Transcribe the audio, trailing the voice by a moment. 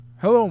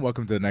Hello and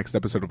welcome to the next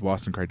episode of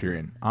Lost in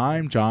Criterion.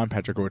 I'm John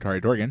Patrick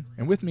Otari Dorgan,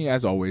 and with me,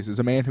 as always, is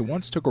a man who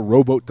once took a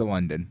rowboat to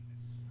London.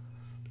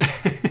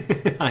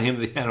 I am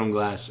the Adam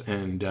Glass,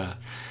 and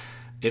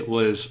it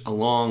was a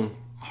long,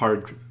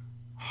 hard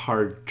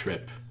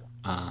trip.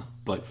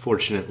 But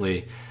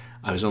fortunately,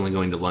 I was only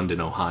going to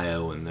London,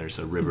 Ohio, and there's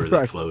a river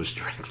that flows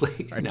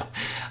directly. Right. No,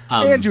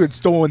 And you had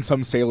stolen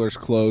some sailor's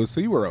clothes,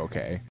 so you were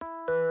okay.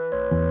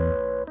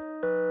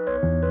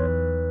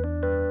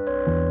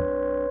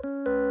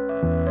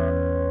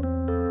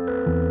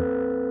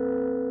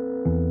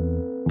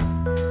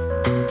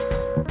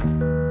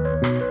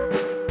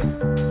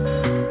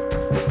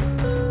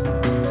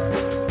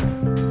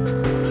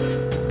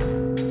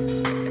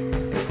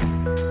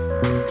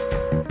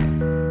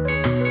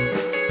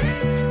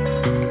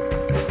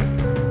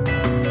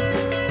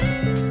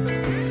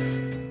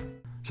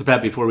 So,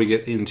 Pat, before we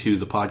get into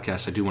the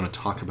podcast, I do want to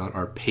talk about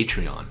our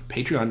Patreon.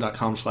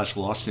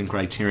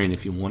 Patreon.com/LostInCriterion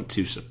if you want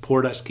to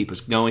support us, keep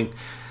us going.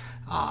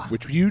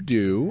 Which you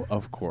do,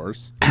 of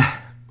course.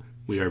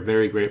 We are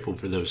very grateful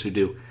for those who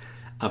do.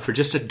 For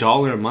just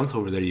 $1 a month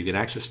over there, you get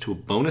access to a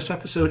bonus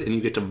episode, and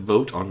you get to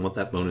vote on what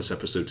that bonus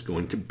episode is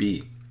going to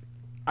be.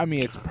 I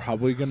mean, it's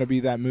probably going to be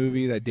that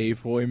movie, that Dave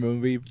Foley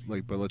movie,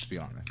 but let's be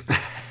honest.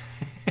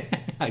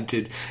 I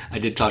did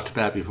talk to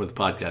Pat before the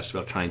podcast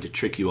about trying to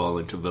trick you all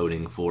into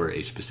voting for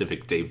a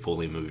specific Dave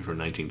Foley movie from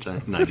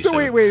 1997.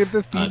 So wait, if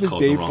the theme is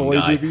Dave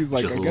Foley movies,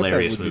 like, I guess that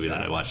hilarious would movie be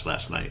that I watched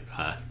last night.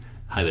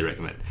 Highly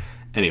recommend.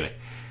 Anyway,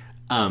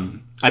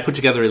 I put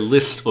together a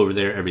list over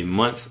there every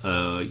month,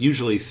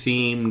 usually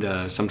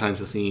themed. Sometimes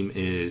the theme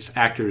is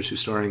actors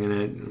who's starring in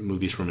it,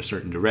 movies from a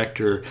certain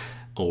director,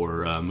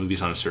 or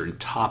movies on a certain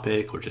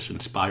topic, or just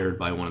inspired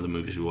by one of the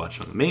movies we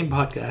watched on the main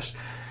podcast.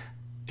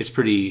 It's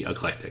pretty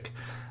eclectic.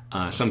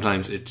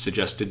 Sometimes it's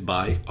suggested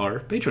by our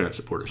Patreon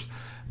supporters.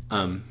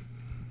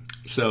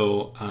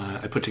 So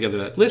I put together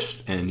that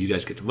list, and you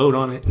guys get to vote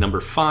on it. Number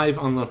 5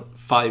 on the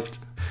 5...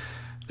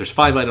 There's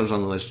 5 items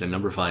on the list, and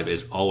number 5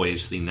 is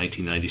always the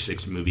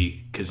 1996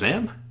 movie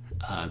Kazam,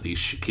 the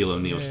Shaquille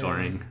O'Neal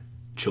starring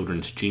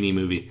children's genie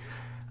movie,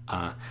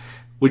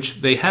 which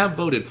they have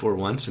voted for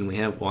once, and we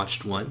have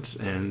watched once,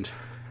 and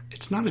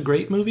it's not a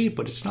great movie,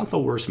 but it's not the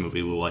worst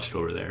movie we watched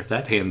over there.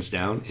 That, hands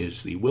down,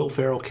 is the Will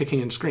Ferrell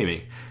kicking and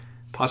screaming.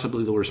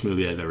 Possibly the worst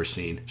movie I've ever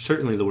seen.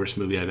 Certainly the worst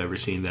movie I've ever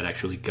seen that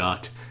actually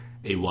got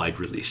a wide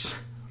release.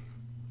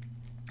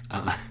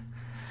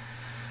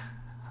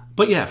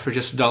 But yeah, for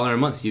just $1 a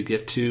month, you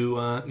get to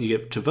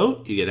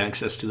vote. You get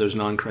access to those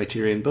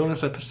non-Criterion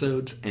bonus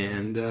episodes,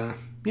 and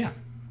yeah,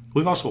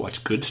 we've also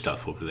watched good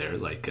stuff over there.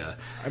 Like,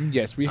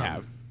 yes, we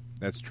have.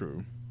 That's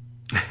true.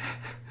 I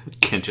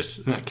can't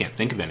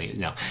think of any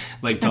now.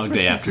 Like Dog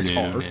Day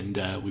Afternoon,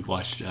 and we've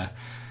watched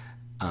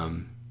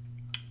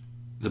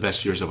The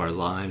Best Years of Our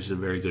Lives, a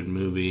very good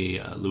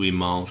movie. Louis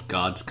Malle's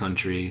God's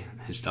Country,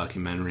 his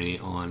documentary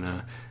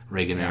on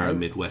Reagan-era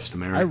Midwest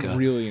America. I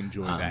really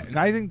enjoyed that. And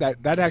I think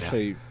that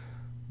actually,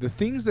 the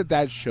things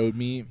that showed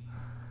me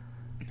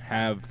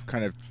have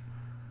kind of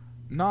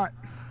not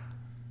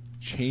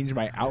changed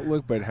my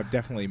outlook, but have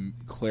definitely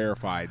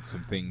clarified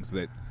some things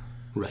that...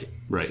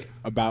 Right.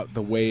 About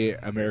the way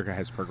America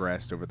has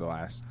progressed over the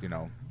last,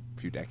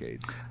 few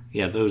decades.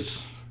 Yeah,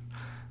 those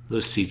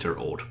seats are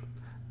old.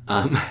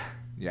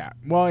 Yeah.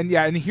 Well,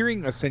 and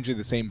hearing essentially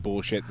the same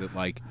bullshit that,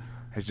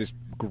 has just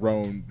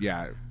grown,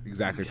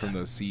 from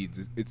those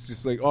seeds. It's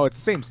just like, it's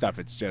the same stuff.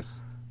 It's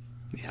just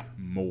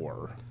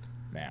more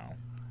now.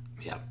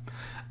 Yeah.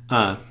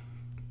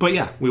 But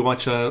yeah, we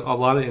watch a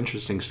lot of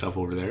interesting stuff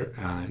over there,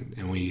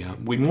 and we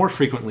more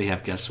frequently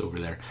have guests over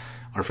there.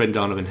 Our friend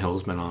Donovan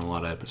Hill's been on a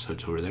lot of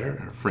episodes over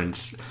there. Our friend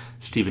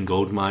Stephen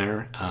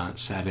Goldmeyer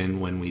sat in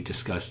when we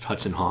discussed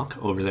Hudson Hawk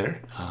over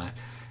there,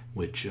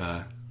 which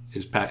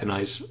is Pat and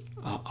I's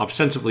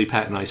ostensibly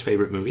Pat and I's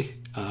favorite movie.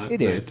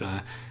 It is.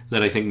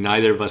 That I think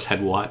neither of us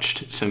had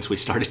watched since we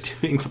started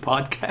doing the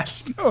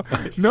podcast.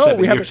 No,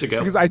 we haven't, ago.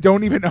 Because I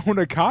don't even own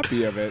a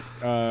copy of it.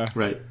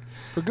 Right.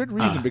 For good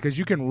reason, because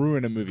you can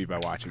ruin a movie by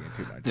watching it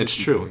too much. It's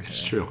true.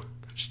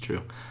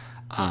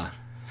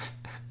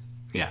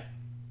 Yeah,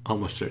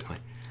 almost certainly.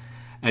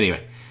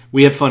 Anyway,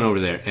 we have fun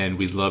over there, and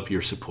we love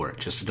your support.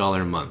 Just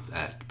 $1 a month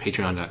at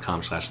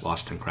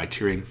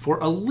patreon.com/LostInCriterion. For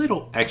a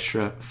little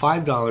extra,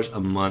 $5 a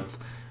month,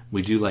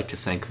 we do like to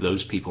thank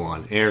those people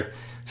on air.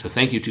 So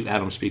thank you to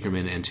Adam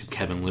Speakerman and to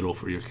Kevin Little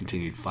for your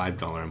continued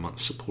 $5 a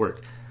month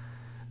support.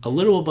 A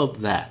little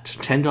above that,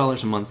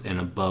 $10 a month and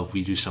above,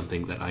 we do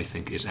something that I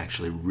think is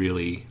actually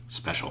really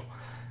special.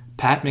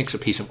 Pat makes a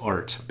piece of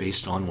art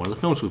based on one of the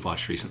films we've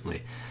watched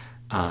recently.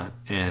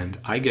 And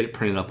I get it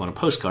printed up on a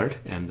postcard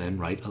and then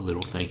write a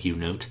little thank you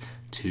note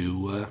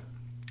to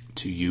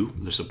you,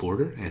 the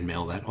supporter, and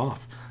mail that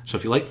off. So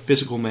if you like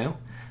physical mail,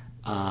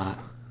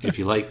 if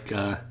you like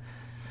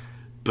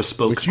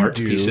bespoke art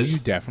pieces... You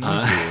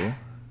definitely do.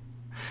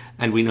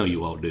 And we know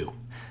you all do.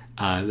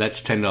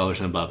 That's $10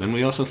 and above. And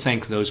we also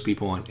thank those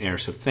people on air.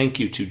 So thank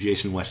you to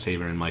Jason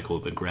Westhaver and Michael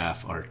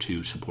McGrath, our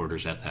 2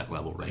 supporters at that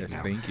level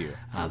now. Thank you.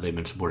 They've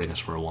been supporting us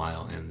for a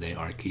while, and they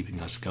are keeping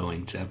us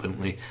going,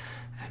 definitely.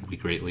 and we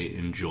greatly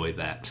enjoy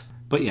that.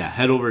 But yeah,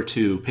 head over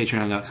to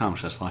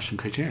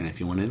patreon.com/LostInCriterion if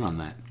you want in on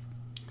that.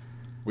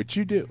 Which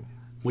you do.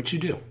 Which you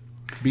do.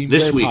 Being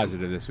very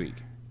positive this week.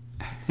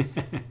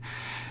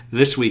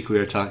 This week we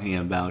are talking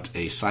about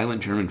a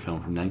silent German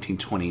film from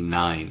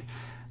 1929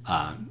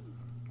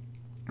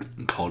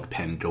 called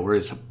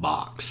Pandora's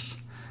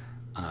Box.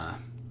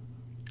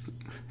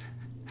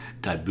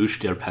 Die Buch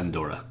der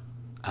Pandora.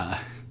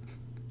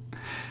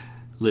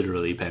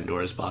 Literally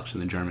Pandora's Box in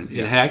the German.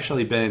 It had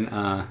actually been,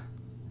 I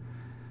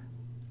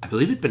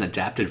believe it'd been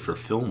adapted for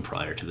film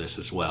prior to this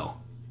as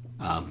well.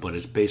 But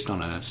it's based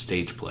on a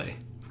stage play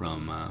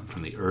from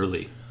the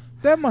early...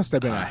 That must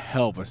have been a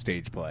hell of a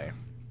stage play.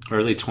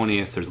 Early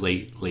 20th or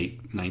late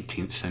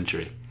 19th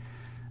century.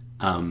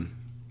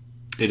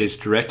 It is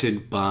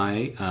directed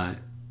by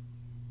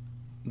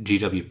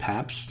G.W.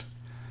 Pabst,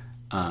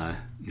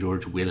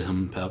 George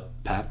Wilhelm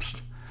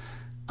Pabst.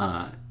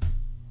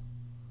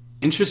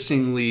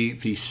 Interestingly,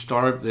 the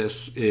star of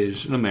this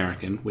is an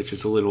American, which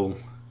is a little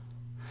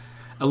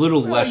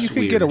less you could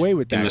weird get away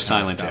with that in the kind of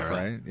silent stuff,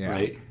 era, right? Yeah.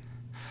 Right?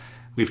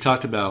 We've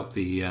talked about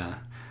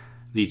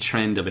the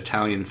trend of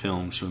Italian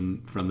films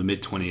from the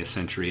mid 20th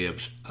century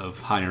of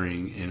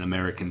hiring an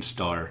American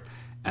star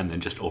and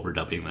then just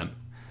overdubbing them.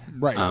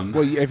 Right.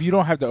 Well, if you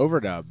don't have to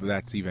overdub,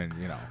 that's even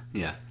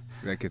yeah,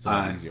 that gets a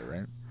lot easier,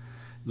 right?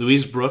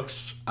 Louise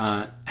Brooks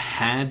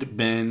had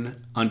been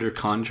under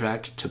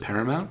contract to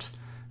Paramount.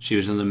 She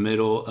was in the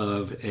middle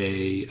of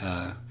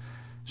a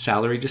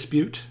salary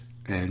dispute,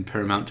 and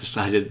Paramount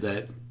decided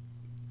that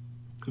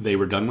they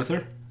were done with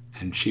her,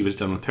 and she was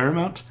done with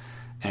Paramount.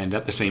 And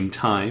at the same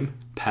time,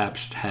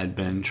 Pabst had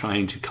been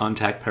trying to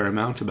contact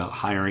Paramount about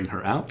hiring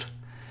her out.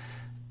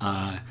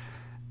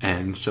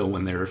 And so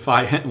when they were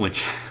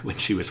when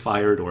she was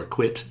fired or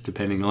quit,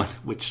 depending on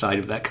which side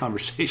of that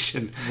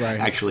conversation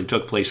actually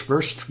took place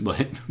first,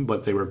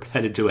 but they were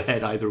headed to a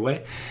head either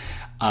way,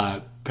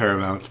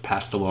 Paramount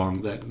passed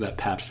along that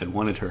Pabst had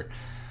wanted her.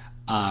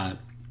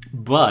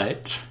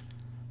 But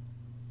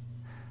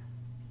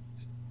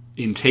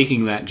in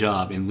taking that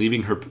job, in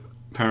leaving her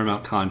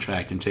Paramount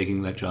contract and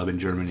taking that job in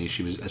Germany,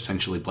 she was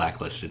essentially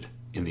blacklisted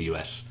in the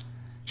U.S.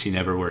 She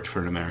never worked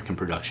for an American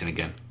production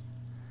again.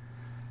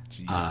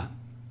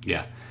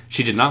 Yeah.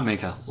 She did not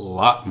make a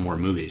lot more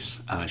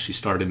movies. She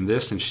starred in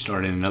this, and she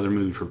starred in another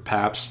movie for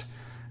Pabst,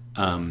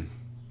 and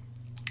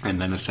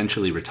then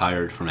essentially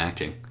retired from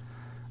acting.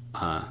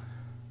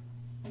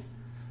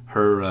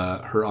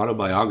 Her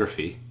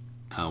autobiography,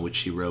 which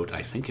she wrote,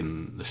 I think,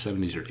 in the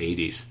 70s or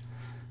 80s,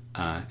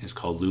 is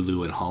called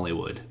Lulu in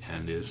Hollywood,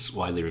 and is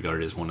widely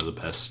regarded as one of the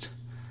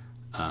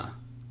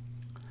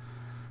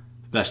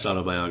best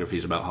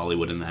autobiographies about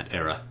Hollywood in that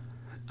era.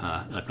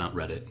 I've not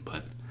read it,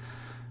 but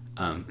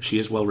she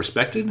is well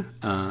respected.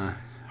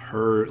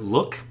 Her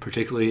look,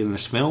 particularly in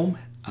this film,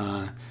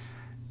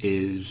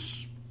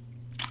 is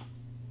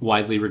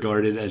widely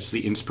regarded as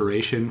the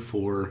inspiration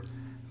for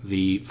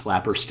the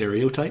flapper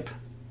stereotype.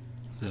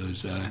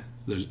 Those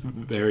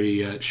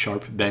very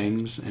sharp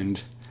bangs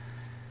and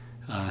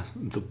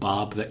the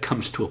bob that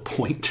comes to a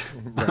point.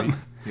 Right.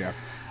 Yeah.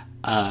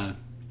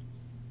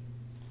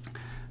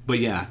 But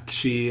yeah,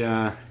 she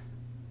sent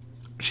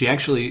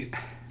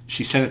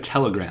a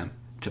telegram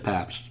to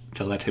Pabst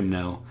to let him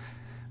know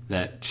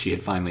that she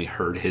had finally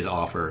heard his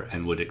offer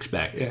and would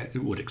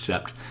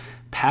accept.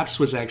 Pabst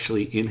was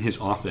actually in his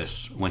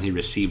office when he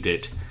received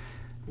it,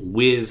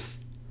 with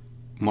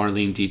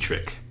Marlene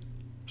Dietrich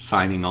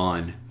signing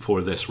on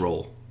for this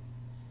role.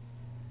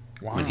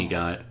 Wow. When he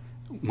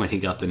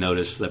got the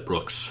notice that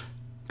Brooks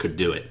could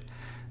do it,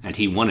 and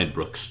he wanted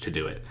Brooks to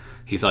do it.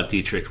 He thought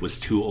Dietrich was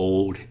too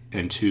old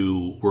and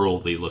too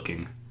worldly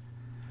looking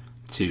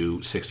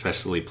to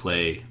successfully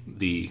play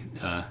the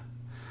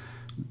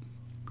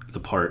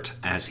part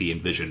as he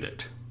envisioned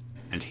it,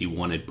 and he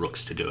wanted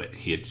Brooks to do it.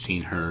 He had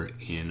seen her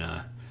in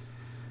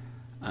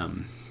I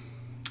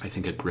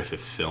think a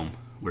Griffith film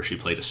where she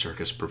played a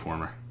circus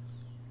performer,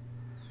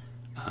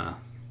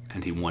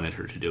 and he wanted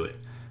her to do it.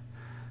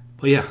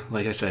 But yeah,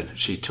 like I said,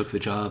 she took the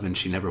job and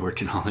she never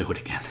worked in Hollywood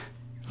again.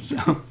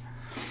 So,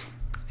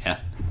 yeah.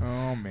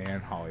 Oh man,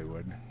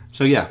 Hollywood.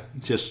 So yeah,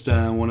 just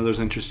one of those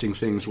interesting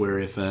things where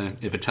if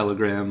a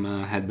telegram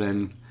had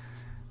been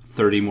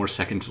 30 more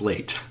seconds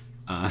late,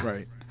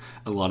 right,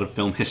 a lot of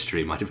film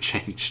history might have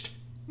changed.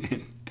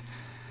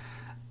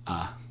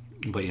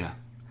 But yeah,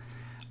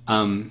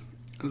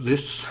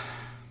 this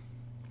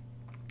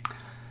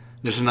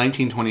is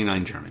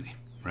 1929 Germany,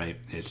 right?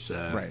 It's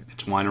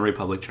Weimar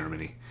Republic,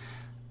 Germany.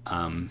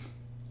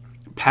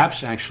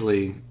 Pabst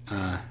actually,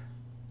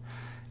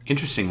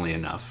 interestingly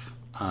enough,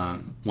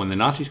 when the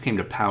Nazis came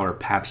to power,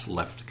 Pabst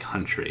left the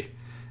country,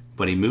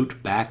 but he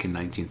moved back in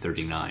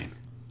 1939.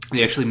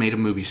 He actually made a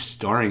movie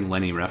starring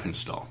Leni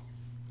Riefenstahl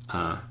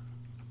at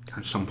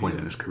some point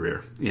in his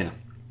career. Yeah.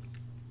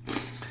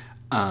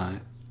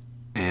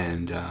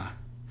 And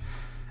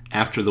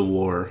after the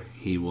war,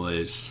 he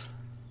was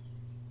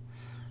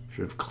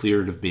sort of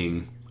cleared of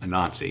being a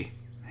Nazi.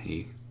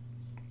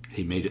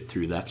 He made it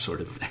through that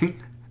sort of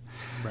thing.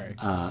 Right.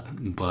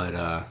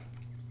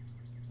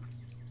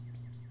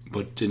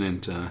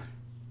 didn't. I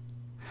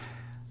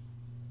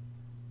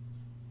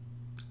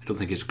don't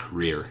think his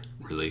career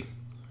really,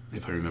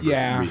 if I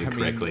remember reading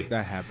correctly.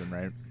 That happened,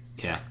 right?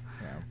 Yeah.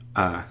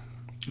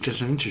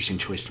 Just an interesting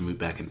choice to move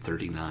back in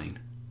 '39,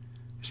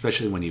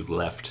 especially when you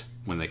left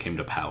when they came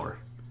to power.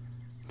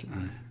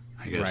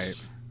 I guess.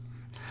 Right.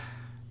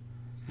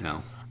 You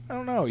know. I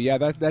don't know. Yeah,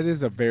 that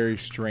is a very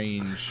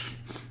strange.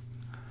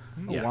 I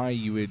don't know why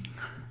you would.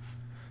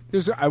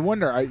 I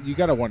wonder. You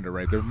got to wonder,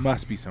 right? There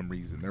must be some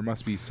reason. There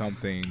must be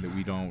something that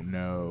we don't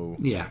know.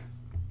 Yeah.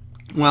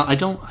 Well, I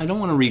don't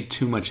want to read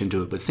too much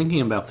into it, but thinking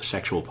about the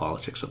sexual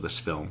politics of this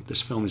film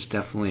is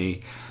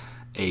definitely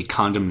a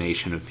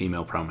condemnation of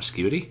female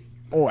promiscuity.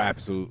 Oh,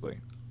 absolutely.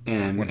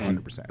 And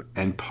 100%.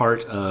 And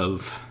part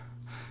of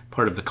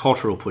the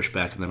cultural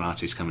pushback of the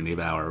Nazis coming to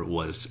power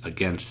was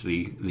against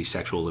the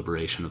sexual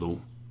liberation of the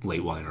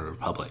late Weimar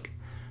Republic,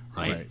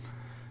 right?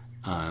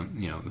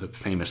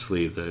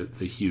 Famously,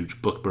 the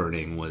huge book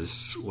burning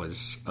was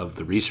of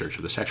the research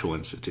of the Sexual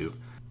Institute.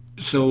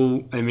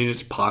 So, I mean,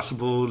 it's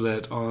possible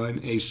that on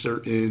a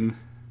certain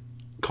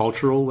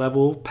cultural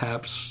level,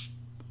 Pabst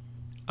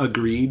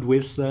agreed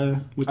with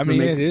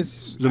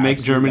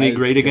Make Germany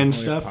Great Again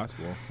stuff.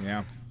 Possible.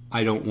 Yeah.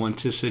 I don't want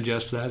to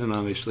suggest that, and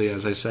obviously,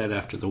 as I said,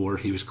 after the war,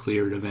 he was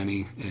cleared of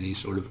any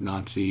sort of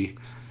Nazi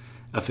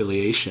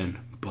affiliation.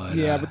 But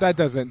but that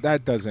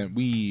doesn't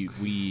we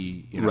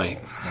right.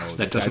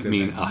 That doesn't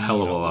mean a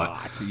hell of a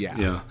lot.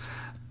 Yeah.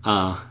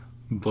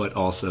 But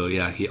also,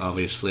 he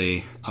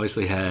obviously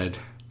had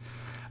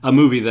a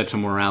movie that's a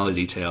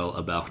morality tale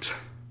about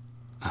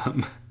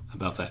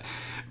that.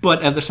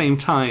 But at the same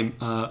time,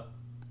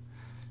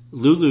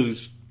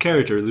 Louise's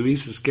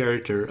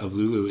character of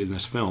Lulu in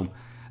this film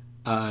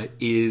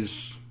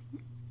is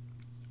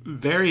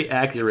very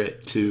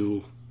accurate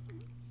to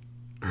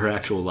her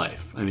actual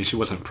life. I mean, she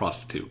wasn't a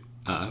prostitute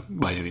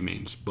by any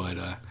means, but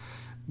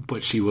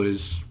she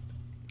was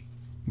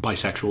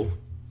bisexual.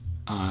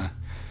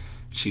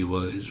 She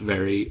was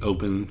very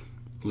open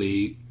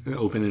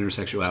in her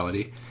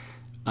sexuality.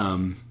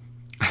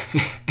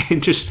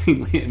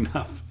 Interestingly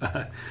enough,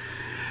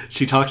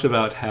 she talks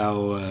about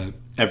how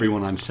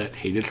everyone on set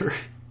hated her,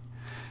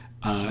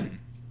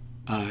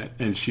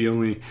 and she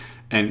only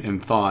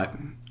and thought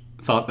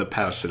that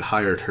Pabst had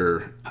hired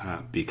her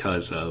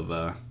because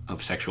of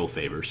sexual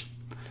favors.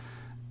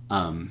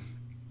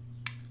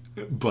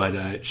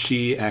 But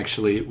she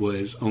actually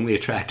was only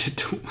attracted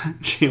to.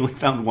 She only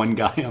found one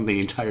guy on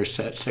the entire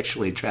set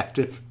sexually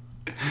attractive,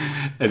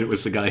 and it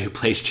was the guy who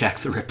plays Jack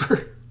the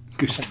Ripper,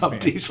 Gustav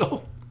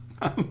Diesel.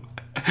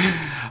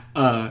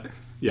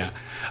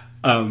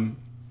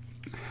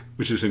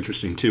 Which is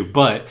interesting too.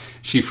 But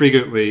she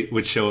frequently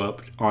would show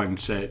up on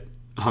set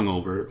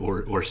hungover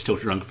or still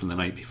drunk from the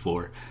night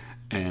before,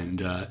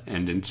 and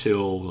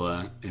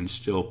until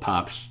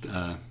Pabst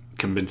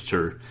convinced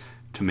her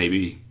to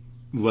maybe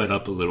let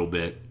up a little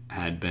bit,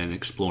 had been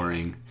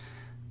exploring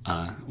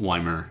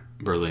Weimar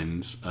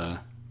Berlin's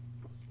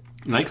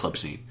nightclub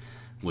scene,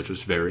 which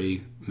was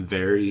very,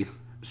 very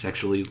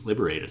sexually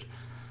liberated,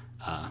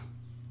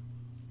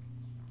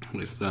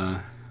 with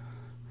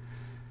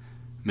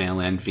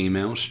male and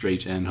female,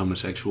 straight and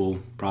homosexual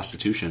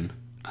prostitution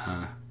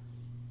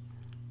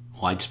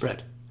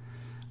widespread.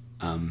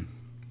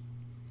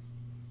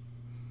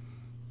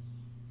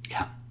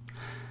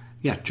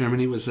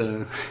 Germany was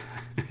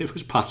it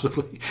was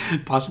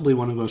possibly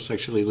one of the most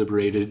sexually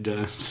liberated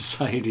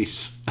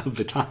societies of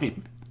the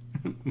time.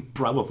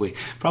 probably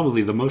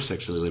the most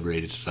sexually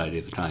liberated society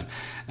at the time.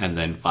 And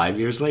then 5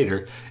 years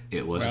later,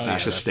 it was a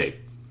fascist state.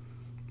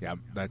 Yeah,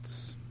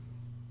 that's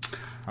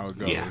how it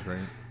goes,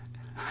 right?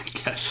 I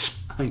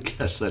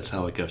guess that's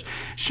how it goes.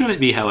 Shouldn't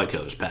be how it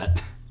goes,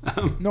 Pat.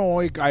 No,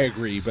 I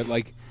agree, but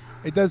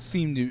it does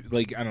seem to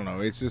I don't know.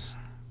 It's just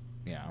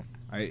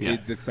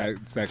it's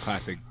that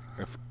classic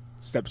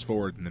steps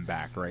forward and then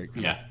back, right?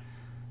 Yeah,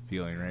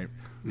 feeling, right?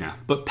 Yeah,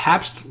 but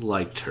Pabst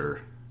liked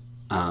her,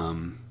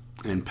 and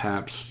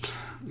Pabst,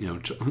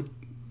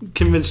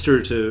 convinced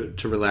her to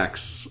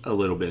relax a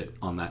little bit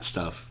on that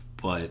stuff,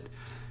 but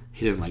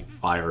he didn't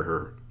fire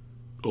her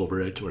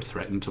over it or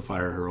threaten to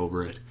fire her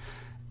over it.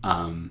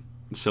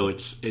 So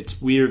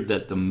it's weird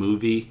that the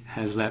movie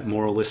has that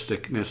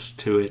moralisticness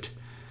to it,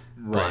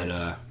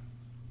 right?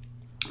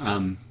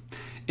 But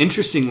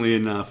interestingly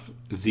enough,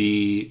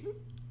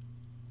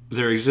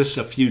 there exists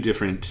a few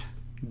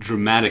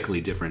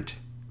dramatically different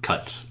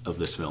cuts of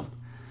this film.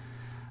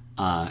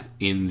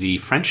 In the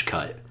French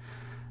cut,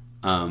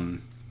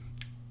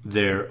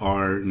 there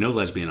are no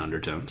lesbian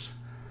undertones.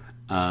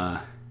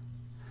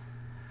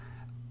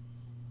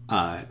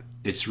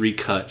 It's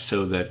recut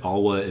so that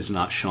Alwa is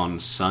not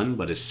Sean's son,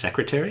 but his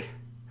secretary.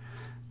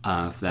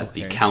 That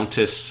the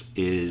Countess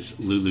is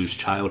Lulu's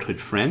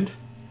childhood friend.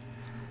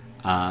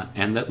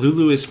 And that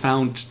Lulu is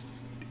found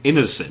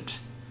innocent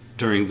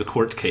during the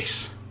court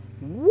case.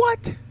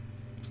 What?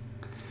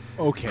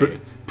 Okay.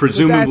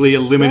 Presumably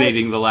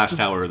eliminating the last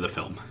hour of the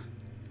film.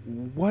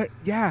 What?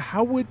 Yeah,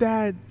 how would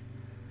that...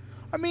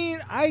 I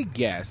mean, I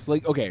guess.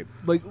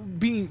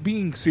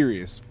 Being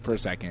serious for a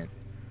second.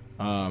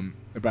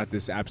 about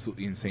this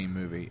absolutely insane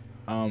movie.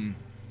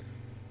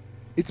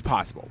 It's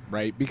possible,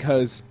 right?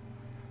 Because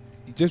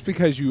just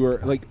because you are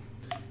like,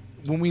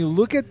 when we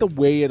look at the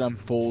way it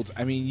unfolds,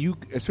 I mean, you,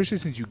 especially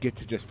since you get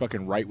to just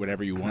fucking write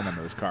whatever you want on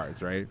those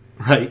cards, right?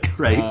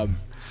 Right.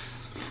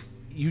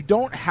 You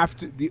don't have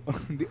to. The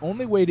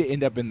only way to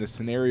end up in the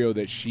scenario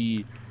that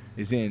she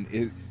is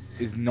in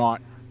is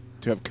not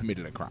to have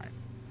committed a crime.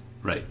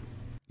 Right.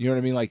 You know what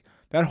I mean? Like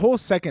that whole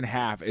second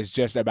half is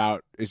just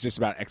about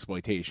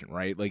exploitation,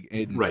 right? Like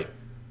right.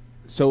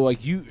 So like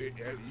it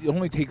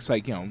only takes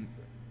like, you know.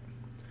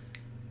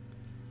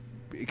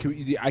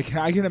 I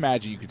can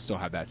imagine you could still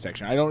have that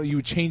section. You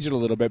would change it a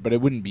little bit, but it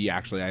wouldn't be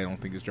actually, I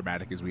don't think, as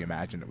dramatic as we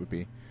imagine it would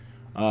be.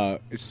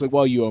 It's like,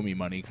 well, you owe me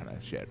money kind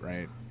of shit,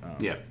 right?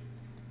 Yeah.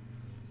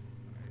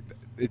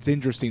 It's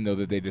interesting though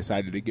that they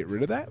decided to get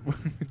rid of that.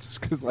 It's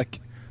because like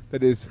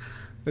that is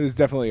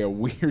definitely a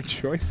weird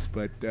choice,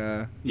 but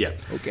yeah,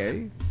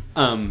 okay.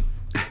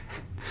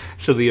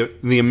 So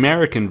the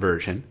American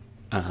version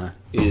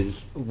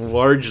is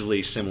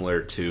largely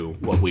similar to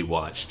what we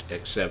watched,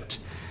 except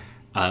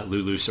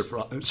Lulu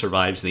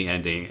survives the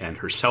ending and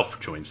herself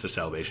joins the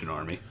Salvation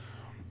Army.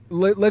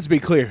 Let's be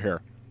clear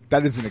here.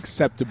 That is an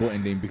acceptable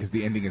ending because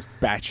the ending is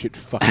batshit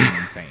fucking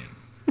insane.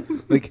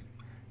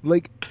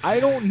 Like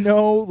I don't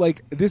know.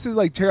 Like this is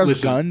like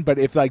Charles' gun, but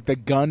if like the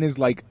gun is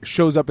like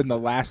shows up in the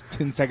last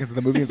 10 seconds of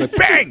the movie, it's like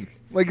bang.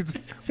 Like it's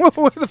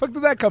where the fuck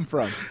did that come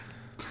from?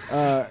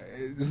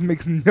 This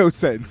makes no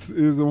sense. It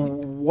is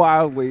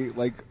wildly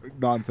like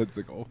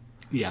nonsensical.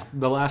 Yeah,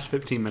 the last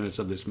 15 minutes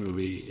of this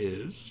movie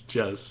is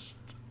just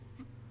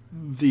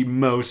the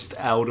most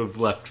out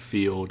of left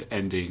field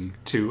ending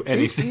to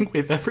anything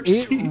we've ever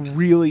seen. It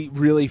really,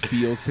 really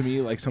feels to me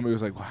like somebody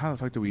was like, "Well, how the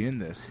fuck do we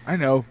end this?" I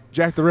know,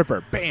 Jack the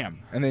Ripper,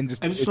 bam, and then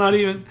just. And it's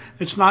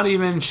not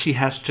even she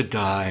has to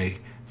die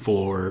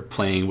for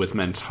playing with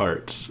men's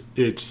hearts.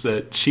 It's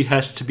that she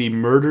has to be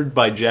murdered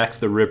by Jack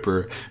the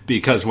Ripper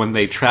because when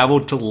they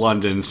traveled to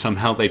London,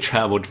 somehow they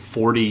traveled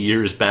 40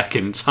 years back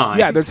in time.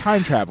 Yeah, they're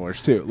time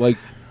travelers too. Like.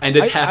 And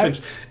it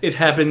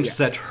happens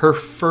that her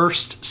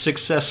first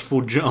successful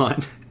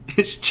John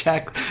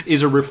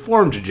is a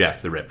reformed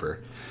Jack the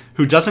Ripper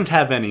who doesn't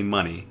have any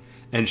money,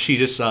 and she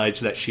decides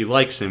that she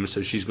likes him,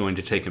 so she's going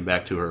to take him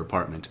back to her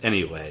apartment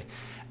anyway.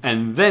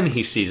 And then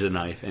he sees a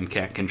knife and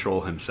can't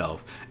control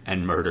himself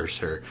and murders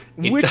her.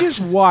 Which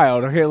is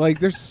wild. Okay, like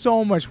there's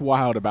so much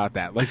wild about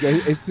that. Like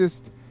it's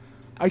just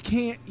I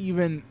can't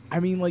even. I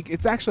mean, like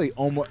it's actually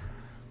almost.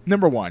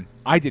 Number one,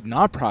 I did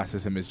not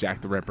process him as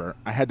Jack the Ripper.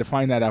 I had to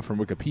find that out from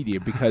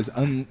Wikipedia because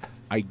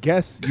I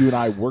guess you and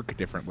I work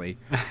differently.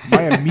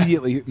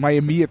 My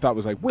immediate thought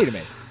was like, wait a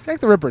minute, Jack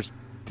the Ripper's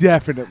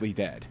definitely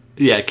dead.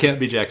 Yeah, it can't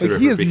be Jack the Ripper.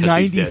 He is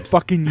 90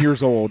 fucking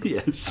years old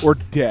yes. or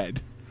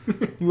dead.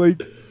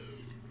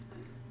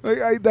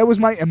 That was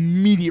my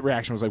immediate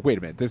reaction. I was like, wait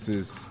a minute,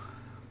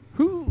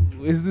 who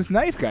is this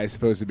knife guy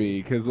supposed to be?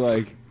 Because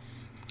like,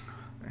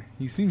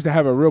 he seems to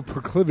have a real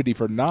proclivity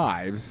for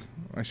knives.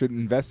 I should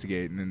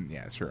investigate, and then,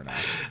 yeah, sure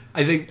enough.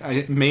 I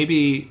think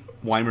maybe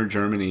Weimar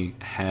Germany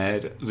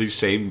had the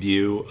same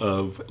view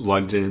of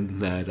London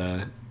that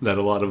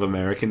a lot of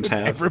Americans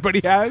have.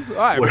 Everybody has?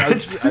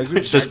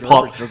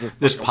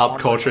 This pop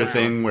culture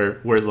thing where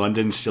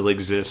London still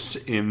exists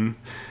in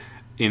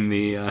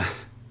the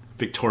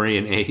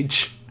Victorian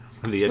age.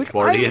 The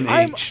Edwardian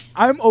age.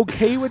 I'm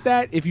okay with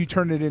that if you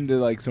turn it into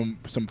like some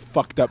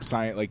fucked up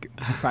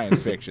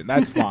science fiction.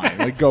 That's fine.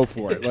 Like go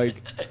for it.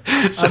 Like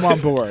I'm on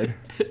board.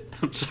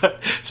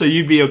 So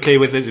you'd be okay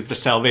with it if the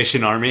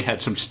Salvation Army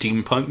had some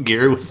steampunk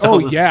gear with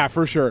yeah,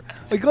 for sure.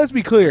 Like let's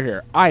be clear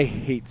here. I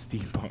hate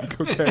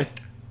steampunk, okay?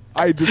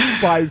 I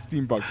despise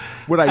steampunk.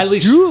 What I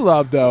do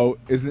love though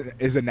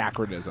is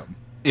anachronism.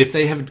 If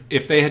they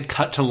had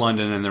cut to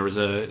London and there was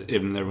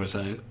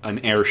an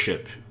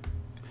airship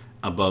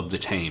above the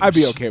Thames, I'd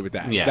be okay with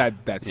that. Yeah,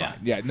 that's fine.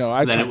 Yeah,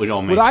 no, then it would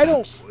all make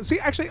sense.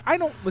 I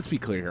don't. Let's be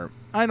clear here.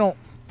 I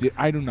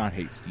do not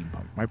hate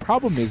steampunk. My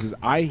problem is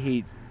I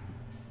hate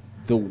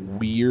the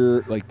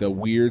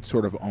weird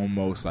sort of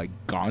almost like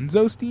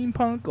gonzo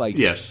steampunk. Like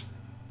yes,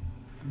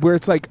 where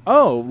it's like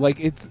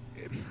it's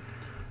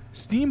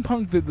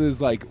steampunk that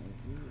is like,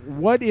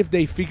 what if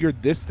they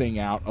figured this thing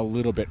out a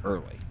little bit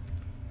early?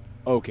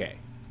 Okay,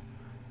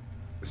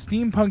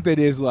 steampunk that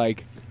is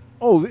like.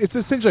 Oh, it's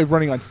essentially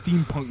running on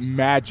steampunk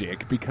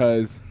magic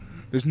because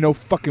there's no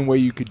fucking way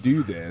you could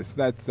do this.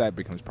 That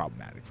becomes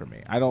problematic for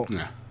me. I don't,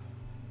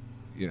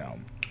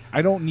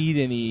 I don't need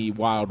any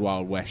Wild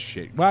Wild West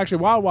shit. Well, actually,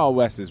 Wild Wild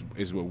West is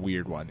a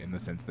weird one in the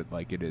sense that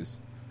like it is.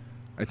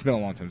 It's been a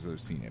long time since I've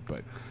seen it,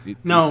 but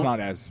it's not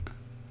as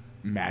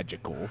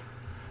magical.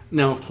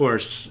 No, of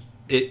course,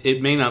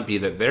 it may not be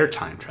that they're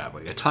time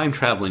traveling. A time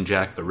traveling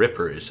Jack the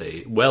Ripper is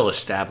a well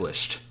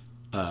established.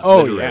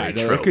 Literary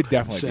trope. It could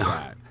definitely be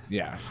that.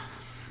 Yeah.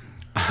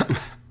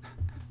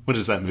 What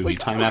is that movie?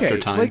 Time After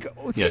Time?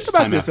 Yes,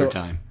 Time After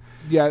Time.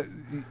 Yeah.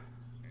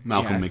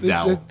 Malcolm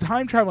McDowell. The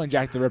time traveling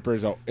Jack the Ripper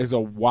is a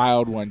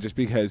wild one just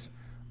because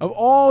of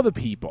all the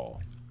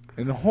people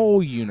in the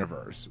whole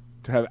universe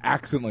to have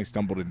accidentally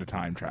stumbled into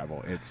time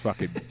travel, it's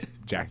fucking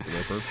Jack the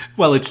Ripper.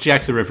 Well, it's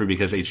Jack the Ripper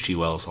because H.G.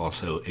 Wells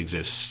also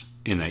exists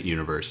in that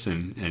universe,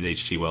 and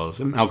H.G. Wells,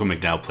 and Malcolm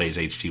McDowell plays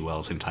H.G.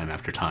 Wells in Time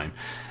After Time.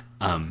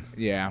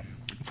 Yeah.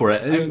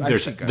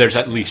 There's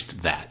at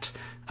least that.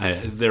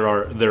 There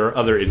are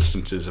other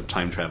instances of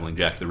time traveling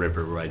Jack the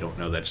Ripper where I don't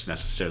know that's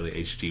necessarily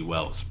H.G.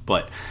 Wells,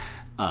 but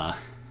that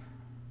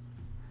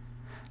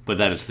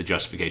is the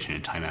justification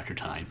in Time After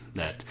Time,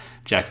 that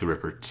Jack the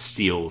Ripper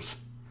steals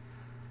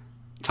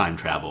time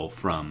travel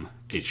from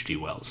H.G.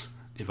 Wells,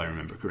 if I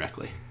remember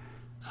correctly.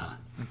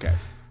 Okay.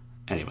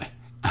 Anyway.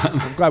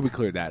 I'm glad we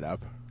cleared that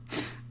up.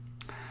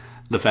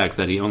 The fact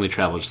that he only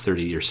travels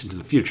 30 years into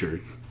the future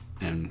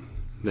and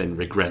then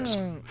regrets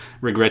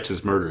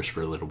his murders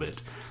for a little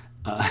bit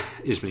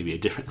is maybe a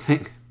different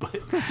thing. But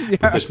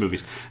this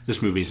movie's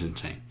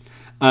insane.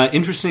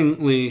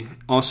 Interestingly,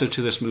 also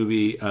to this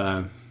movie,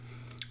 I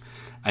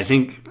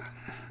think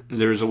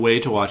there's a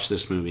way to watch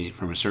this movie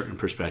from a certain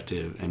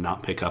perspective and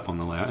not pick up on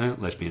the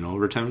lesbian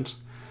overtones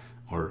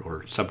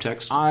or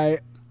subtext. I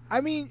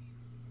mean,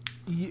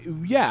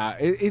 yeah,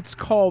 it's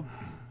called.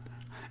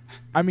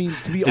 I mean,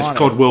 to be honest, it's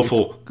called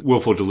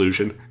willful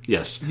delusion.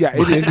 Yes. Yeah,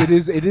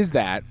 it is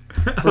that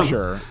for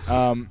sure.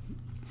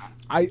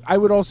 I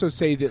would also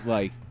say that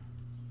like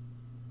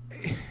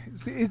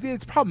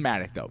it's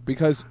problematic though,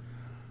 because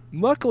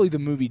luckily the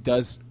movie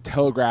does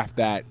telegraph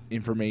that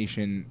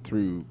information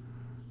through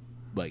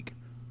like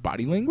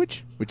body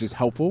language, which is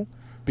helpful,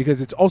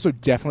 because it's also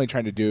definitely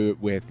trying to do it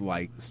with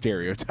like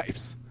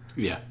stereotypes.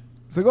 Yeah.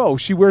 It's like, oh,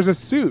 she wears a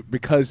suit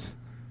because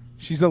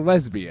she's a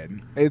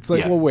lesbian. It's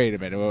like, well, wait a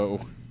minute.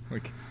 Whoa.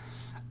 Like,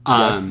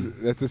 yes,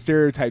 that's a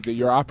stereotype that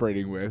you're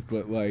operating with,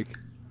 but like,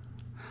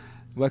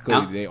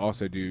 luckily they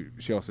also do.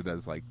 She also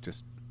does like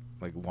just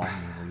like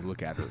longingly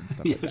look at her and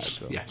stuff like that.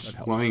 So yes,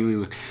 longingly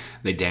look.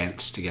 They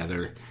dance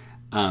together.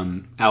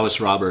 Alice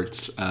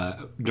Roberts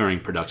during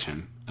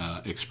production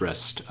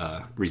expressed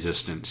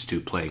resistance to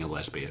playing a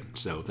lesbian,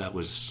 so that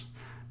was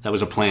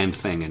a planned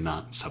thing and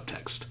not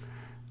subtext,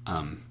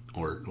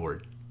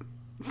 or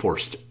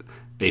forced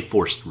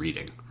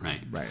reading,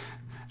 right? Right.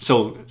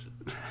 So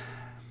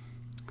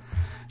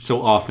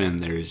often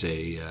there's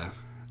a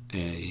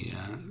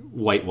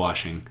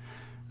whitewashing,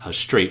 a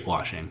straight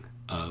washing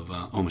of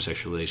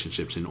homosexual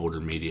relationships in older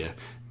media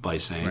by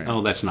saying,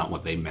 "Oh, that's not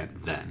what they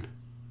meant then.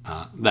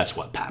 That's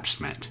what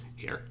Pabst meant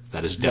here.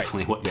 That is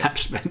definitely what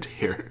Pabst meant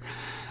here."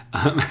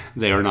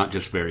 They are not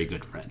just very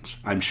good friends.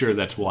 I'm sure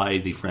that's why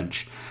the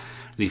French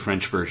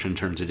version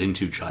turns it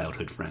into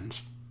childhood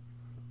friends.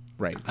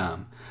 Right.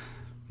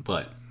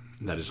 But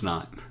that is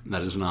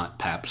not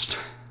Pabst's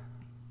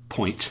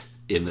point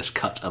in this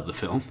cut of the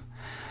film.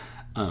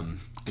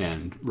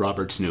 And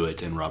Roberts knew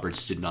it, and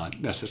Roberts did not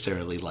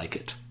necessarily like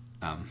it.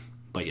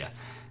 But yeah,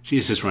 she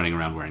is just running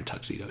around wearing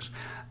tuxedos.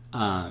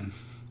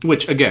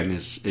 Which, again,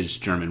 is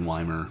German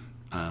Weimar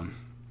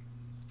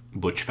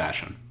butch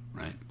fashion,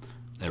 right?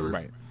 There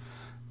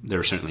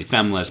were certainly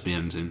femme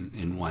lesbians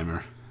in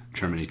Weimar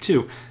Germany,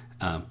 too.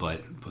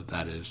 But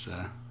that is...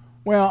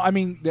 Well, I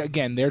mean,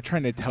 again, they're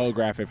trying to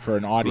telegraph it for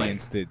an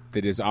audience that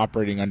is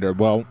operating under,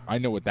 well, I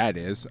know what that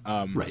is.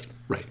 Right.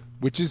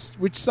 Which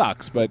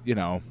sucks, but, you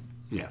know.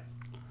 Yeah.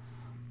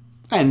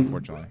 And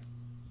unfortunately,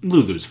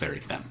 Lulu's very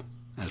femme,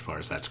 as far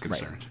as that's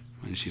concerned.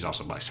 Right. And she's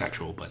also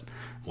bisexual, but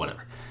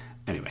whatever.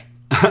 Anyway.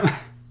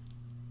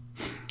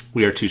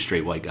 We are two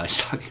straight white guys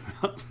talking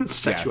about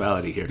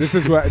sexuality here. This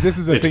is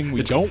a thing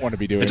we don't want to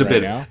be doing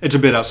now. It's a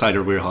bit outside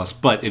our wheelhouse,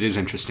 but it is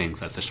interesting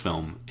that this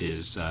film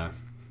is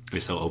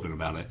so open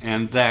about it,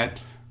 and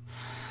that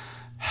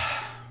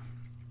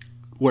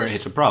where it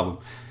hits a problem.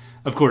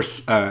 Of course,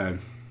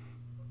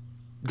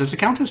 does the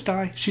Countess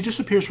die? She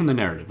disappears from the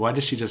narrative. Why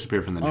does she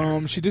disappear from the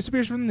narrative? She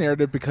disappears from the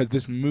narrative because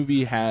this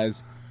movie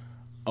has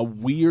a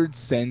weird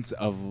sense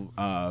of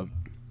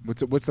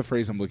what's the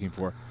phrase I'm looking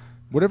for?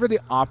 Whatever the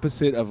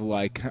opposite of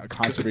like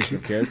conservation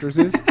of characters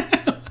is.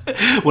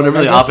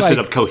 Whatever the opposite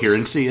of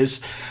coherency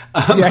is.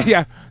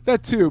 Yeah,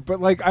 that too.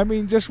 But like, I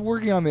mean, just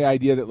working on the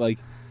idea that like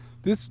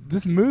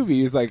this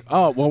movie is like,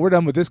 oh, well, we're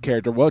done with this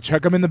character. Well,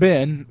 chuck him in the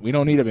bin. We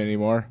don't need him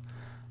anymore.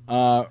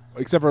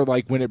 Except for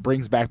like when it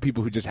brings back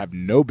people who just have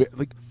no bit.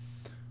 Like,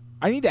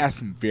 I need to ask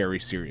some very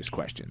serious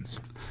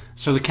questions.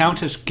 So the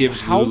Countess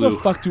gives how Lulu the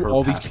fuck do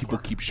all passport. These people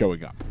keep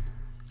showing up?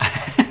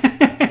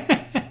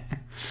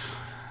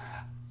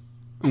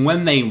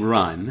 When they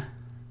run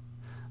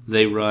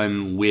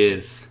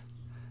with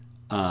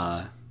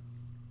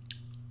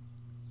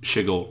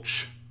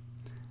Shigolch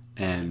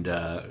and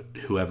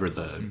whoever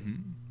the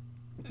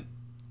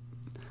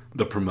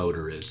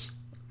promoter is.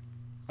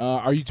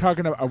 Are you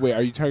talking about? Wait,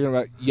 are you talking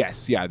about?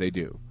 Yes, yeah, they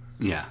do.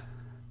 Yeah,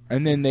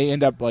 and then they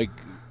end up like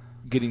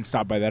getting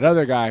stopped by that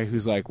other guy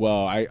who's like,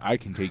 "Well, I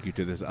can take you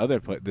to this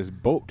other this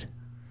boat,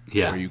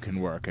 where you can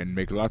work and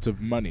make lots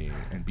of money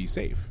and be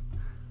safe."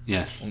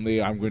 Yes.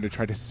 Only I'm going to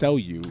try to sell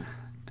you,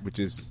 which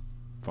is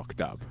fucked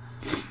up.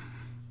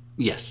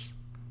 Yes.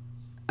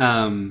 Yeah,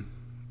 and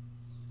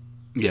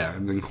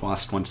then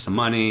Quast wants the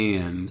money,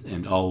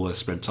 and Alwa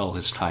spends all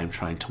his time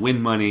trying to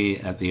win money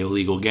at the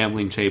illegal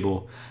gambling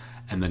table,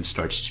 and then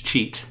starts to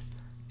cheat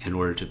in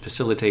order to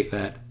facilitate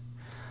that.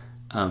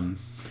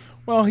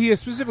 Well, he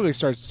specifically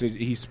starts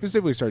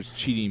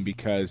cheating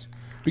because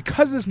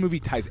this movie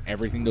ties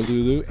everything to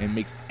Lulu and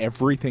makes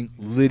everything,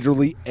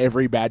 literally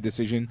every bad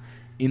decision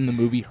in the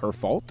movie, her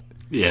fault.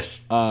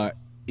 Yes.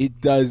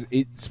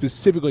 It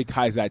specifically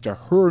ties that to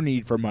her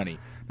need for money.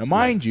 Now,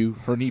 mind you,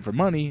 her need for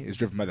money is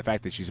driven by the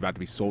fact that she's about to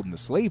be sold into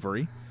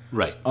slavery.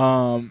 Right.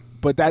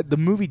 But that the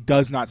movie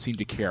does not seem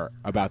to care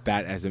about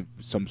that as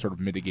some sort of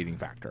mitigating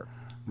factor.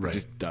 Right. It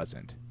just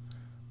doesn't.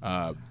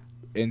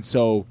 And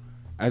so,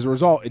 as a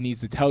result, it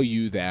needs to tell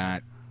you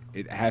that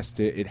it has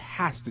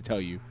to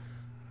tell you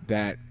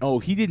that, oh,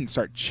 he didn't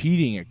start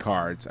cheating at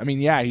cards. I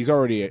mean, yeah, he's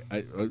already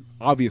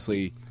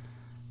obviously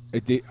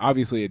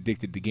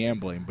addicted to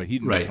gambling, but he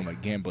didn't become a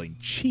gambling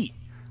cheat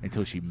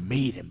until she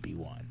made him be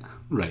one.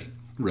 Right.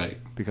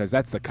 Because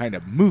that's the kind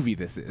of movie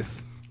this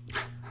is.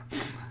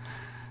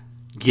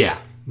 Yeah,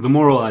 the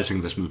moralizing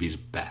of this movie is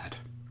bad.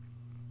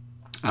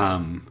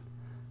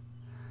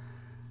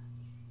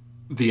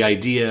 The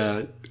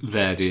idea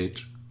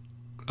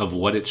of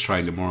what it's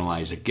trying to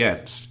moralize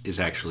against is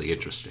actually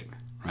interesting,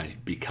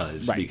 right?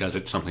 Because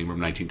it's something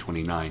from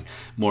 1929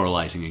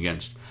 moralizing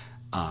against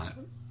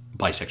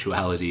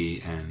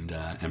bisexuality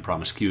and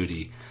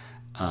promiscuity,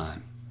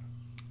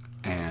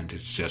 and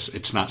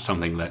it's not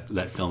something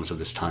that films of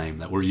this time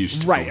that we're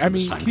used to. Right. I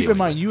mean, keep in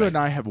mind, you and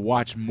I have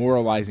watched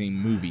moralizing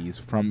movies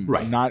from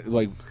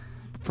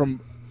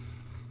from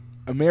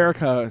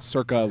America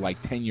circa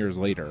 10 years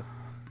later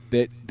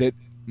that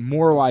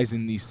moralize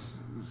in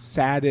these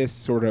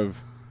saddest sort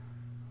of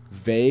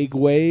vague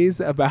ways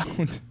about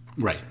this,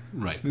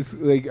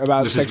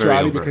 about this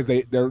sexuality, because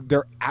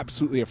they're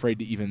absolutely afraid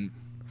to even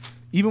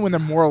when they're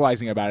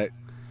moralizing about it,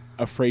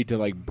 afraid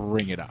to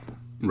bring it up.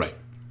 Right.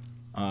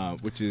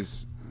 Which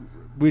is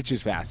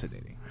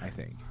fascinating, I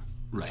think.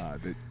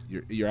 Right. That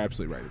you're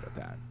absolutely right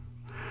about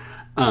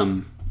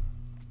that.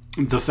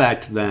 The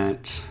fact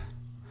that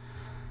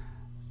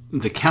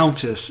the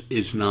Countess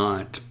is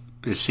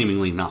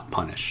seemingly not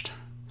punished.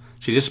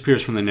 She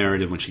disappears from the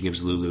narrative when she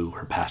gives Lulu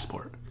her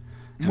passport.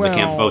 And they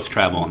can't both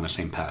travel on the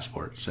same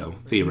passport, so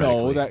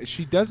theoretically. No,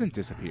 she doesn't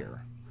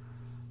disappear.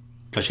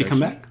 Does she come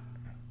back?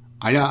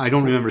 I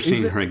don't remember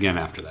seeing her again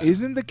after that.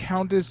 Isn't the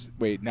Countess...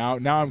 Wait, now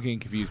I'm getting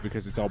confused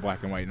because it's all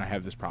black and white and I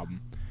have this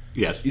problem.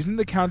 Yes. Isn't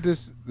the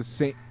Countess the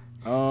same...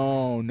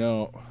 Oh,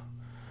 no.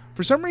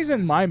 For some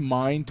reason, my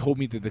mind told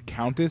me that the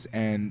Countess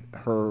and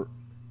her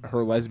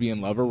lesbian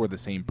lover were the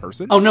same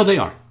person. Oh, no, they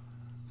are.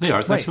 They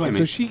are. That's what I mean.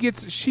 So she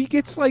gets Is she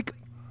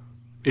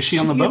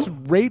on the boat? She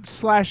gets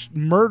raped /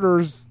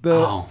 murders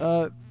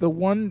the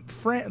one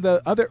friend,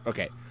 the other...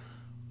 Okay.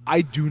 I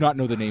do not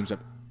know the names of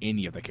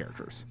any of the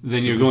characters.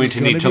 Then you're going to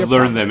need to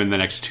learn them in the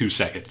next 2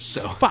 seconds. So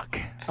fuck.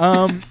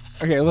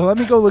 Okay, well, let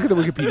me go look at the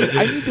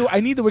Wikipedia. I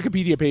need the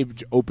Wikipedia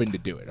page open to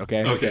do it.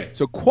 Okay. Okay.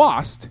 So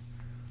Quast,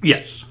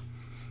 yes,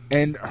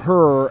 and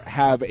her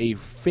have a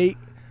fake.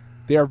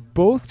 They are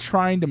both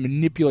trying to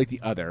manipulate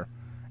the other,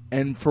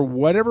 and for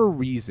whatever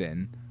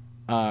reason,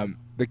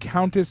 the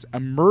Countess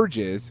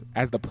emerges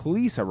as the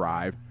police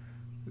arrive,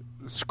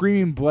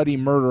 screaming bloody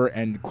murder,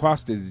 and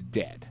Quast is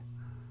dead.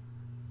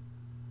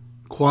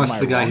 Quast,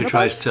 the guy who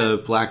tries to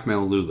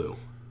blackmail Lulu.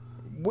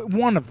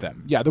 One of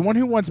them. Yeah, the one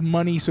who wants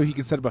money so he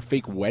can set up a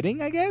fake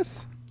wedding, I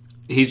guess?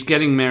 He's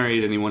getting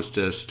married and he wants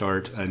to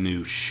start a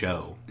new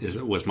show,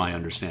 was my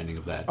understanding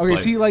of that. Okay,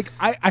 see,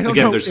 I don't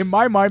know. In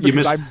my mind,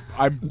 because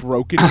I'm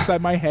broken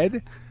inside my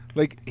head,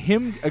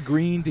 him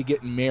agreeing to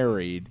get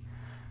married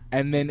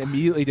and then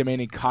immediately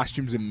demanding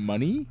costumes and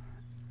money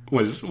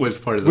was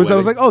part of the wedding. I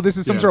was like, oh, this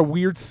is some sort of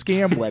weird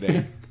scam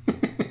wedding.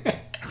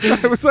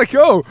 I was like,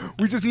 oh,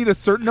 we just need a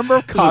certain number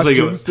of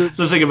costumes. The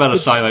thing about a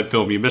silent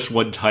film, you miss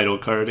one title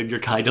card and you're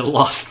kind of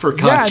lost for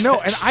context. Yeah,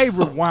 no, and I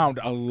rewound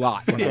a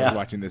lot when I was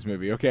watching this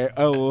movie, okay?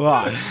 A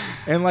lot.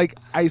 And,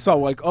 I saw,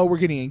 oh, we're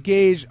getting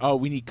engaged. Oh,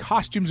 we need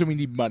costumes and we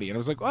need money. And I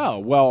was like, oh,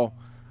 well,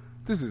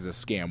 this is a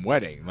scam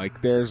wedding.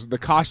 There's the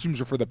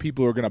costumes are for the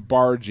people who are going to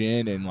barge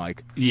in and,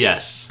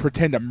 yes,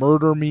 pretend to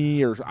murder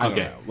me or, I don't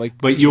know.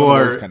 But you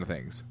are... those kind of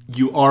things.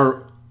 You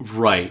are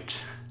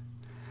right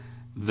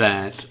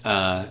that...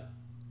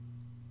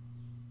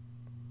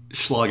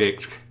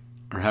 Schlogik,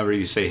 or however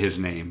you say his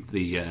name,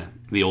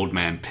 the old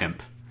man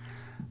pimp,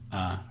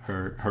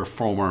 her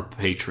former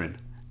patron,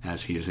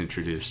 as he is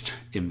introduced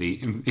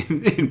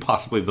in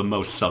possibly the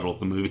most subtle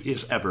the movie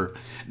has ever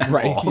at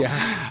all,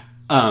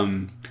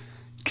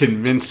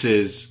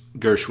 convinces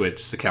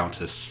Gershwitz, the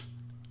Countess,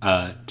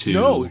 to...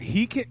 No,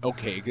 he can...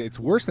 Okay, it's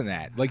worse than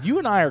that. You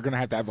and I are going to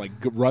have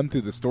run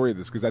through the story of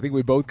this, because I think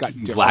we both got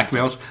different...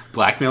 Blackmails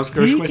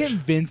Gershwitz? He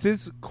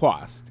convinces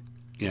Quast...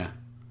 Yeah.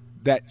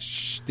 That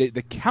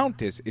the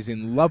Countess is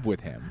in love with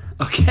him.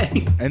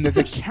 Okay. And that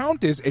the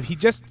Countess, if he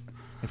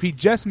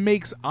just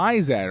makes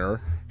eyes at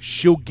her,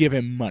 she'll give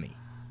him money.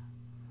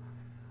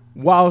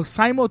 While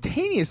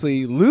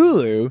simultaneously,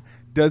 Lulu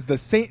does the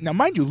same. Now,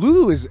 mind you,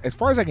 Lulu is, as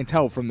far as I can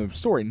tell from the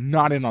story,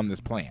 not in on this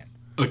plan.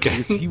 Okay.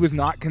 Because he was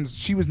not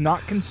she was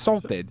not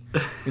consulted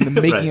in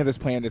the making Right. of this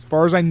plan, as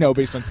far as I know,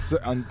 based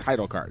on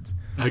title cards.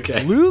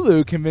 Okay.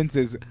 Lulu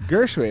convinces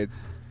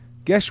Geschwitz,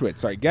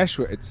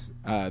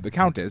 the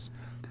Countess,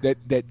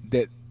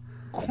 that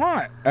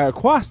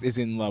Quast is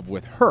in love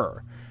with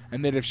her,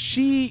 and that if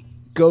she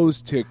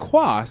goes to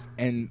Quast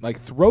and like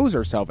throws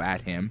herself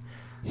at him,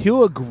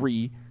 he'll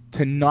agree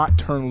to not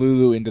turn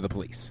Lulu into the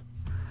police.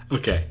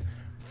 Okay.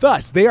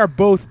 Thus, they are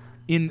both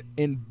in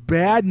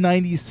bad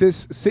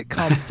 90s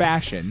sitcom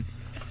fashion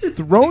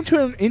thrown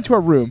into a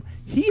room.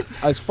 He's,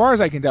 as far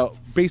as I can tell,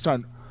 based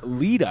on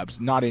lead-ups,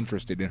 not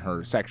interested in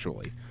her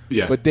sexually.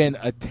 Yeah. But then,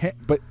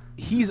 but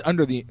he's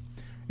under the.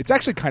 It's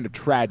actually kind of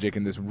tragic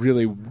in this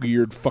really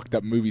weird, fucked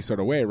up movie sort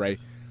of way, right?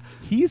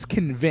 He's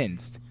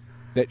convinced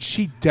that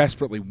she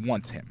desperately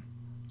wants him.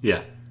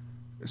 Yeah.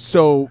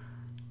 So,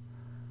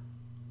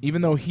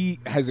 even though he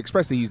has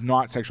expressed that he's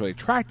not sexually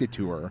attracted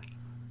to her,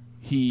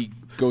 he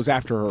goes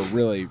after her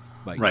really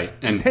Right.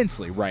 And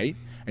intensely, right?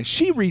 And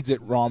she reads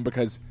it wrong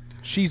because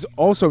she's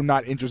also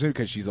not interested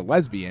because she's a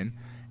lesbian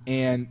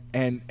and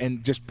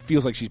just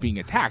feels like she's being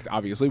attacked,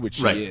 obviously, which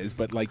she Right. is.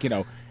 But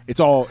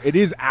it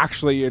is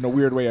actually in a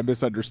weird way a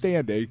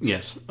misunderstanding.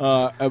 Yes.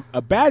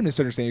 A bad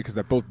misunderstanding because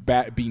they're both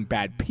being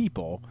bad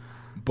people.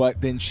 But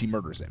then she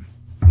murders him.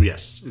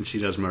 Yes, and she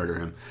does murder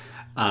him.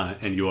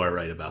 And you are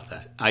right about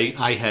that.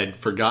 I had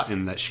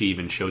forgotten that she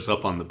even shows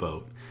up on the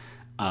boat.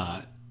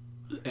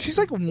 She's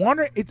like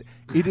wandering.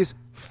 It is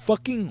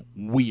fucking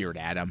weird,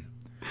 Adam.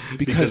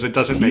 Because it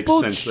doesn't make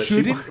sense that she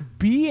shouldn't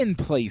be in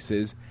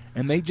places,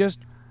 and they just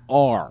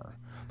are.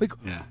 Like,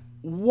 Yeah.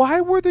 why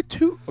were the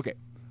two... Okay.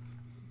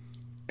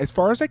 As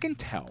far as I can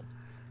tell,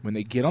 when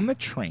they get on the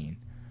train,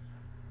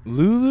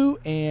 Lulu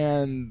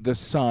and the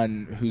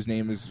son, whose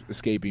name is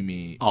escaping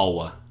me...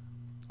 Alwa.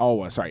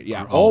 Sorry.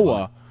 Yeah, Alwa.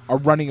 Alwa are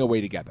running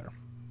away together,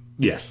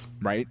 Yes.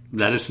 right?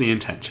 That is the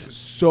intention.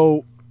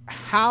 So,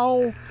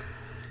 how...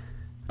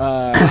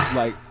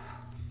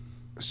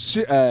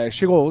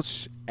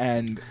 Shigolch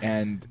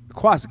and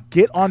Quas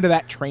get onto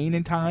that train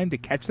in time to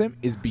catch them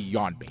is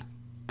beyond me.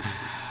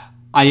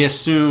 I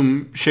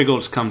assume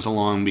Shiggles comes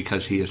along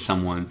because he is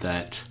someone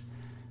that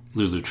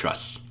Lulu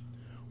trusts.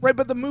 Right,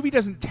 but the movie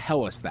doesn't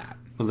tell us that.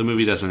 Well, the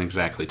movie doesn't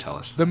exactly tell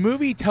us that. The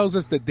movie tells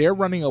us that they're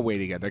running away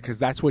together because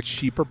that's what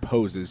she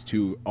proposes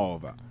to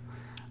Alva.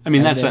 I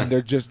mean,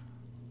 They're just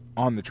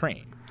on the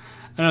train.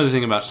 Another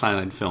thing about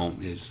silent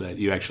film is that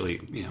you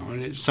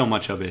actually, so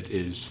much of it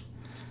is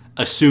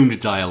assumed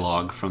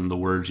dialogue from the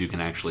words you can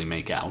actually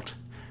make out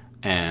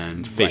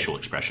and facial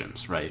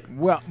expressions, right?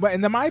 Well,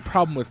 and then my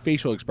problem with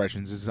facial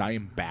expressions is I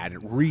am bad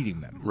at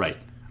reading them. Right.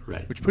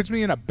 Which puts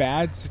me in a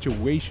bad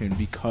situation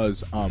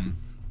because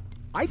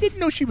I didn't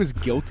know she was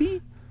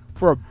guilty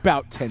for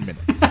about 10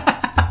 minutes.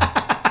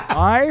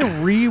 I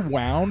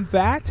rewound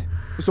that.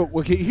 So,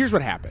 okay, here's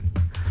what happened.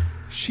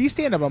 She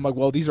stand up, I'm like,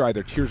 well, these are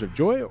either tears of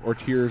joy or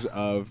tears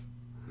of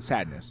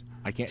sadness.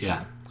 I can't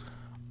tell.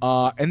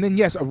 And then,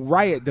 yes, a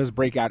riot does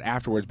break out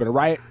afterwards, but a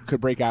riot could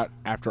break out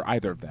after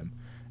either of them.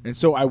 And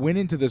so I went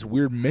into this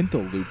weird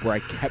mental loop where I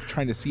kept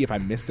trying to see if I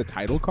missed a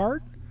title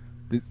card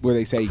where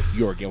they say,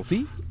 you're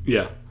guilty.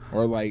 Yeah.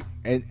 Or like,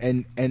 and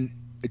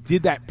it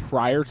did that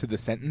prior to the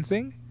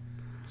sentencing.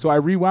 So I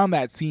rewound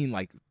that scene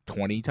like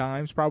 20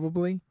 times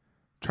probably,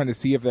 trying to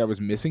see if I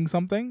was missing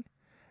something.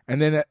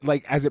 And then,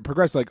 as it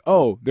progressed,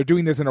 oh, they're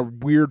doing this in a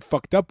weird,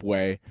 fucked up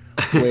way,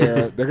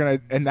 where they're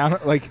gonna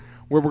announce,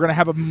 where we're gonna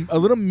have a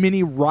little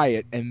mini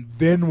riot, and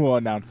then we'll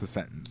announce the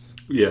sentence.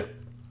 Yeah.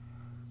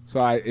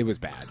 So it was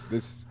bad.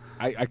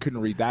 I couldn't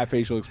read that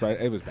facial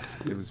expression. It was bad.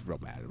 It was real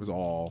bad. It was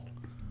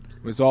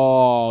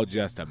all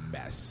just a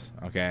mess.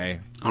 Okay.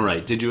 All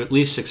right. Did you at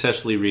least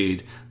successfully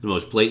read the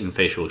most blatant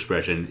facial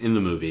expression in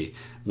the movie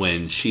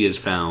when she is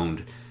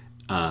found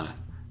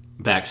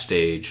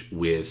backstage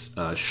with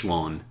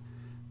Schlon?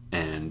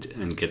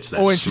 And gets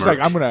that. Oh, and smirk. she's like,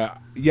 "I'm gonna."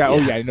 Yeah. Oh,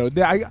 yeah. I know.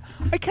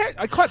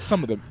 I caught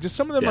some of them. Just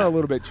some of them are a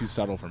little bit too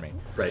subtle for me.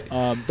 Right.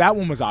 That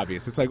one was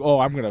obvious. It's like, oh,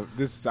 I'm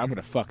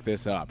gonna fuck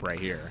this up right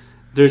here.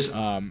 There's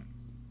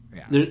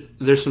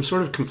there's some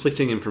sort of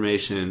conflicting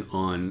information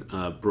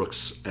on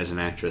Brooks as an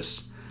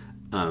actress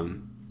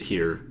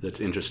here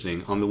that's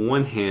interesting. On the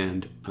one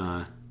hand,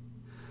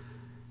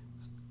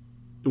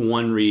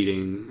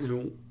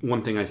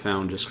 one thing I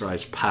found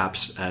describes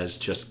Paps as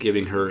just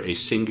giving her a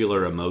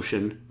singular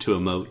emotion to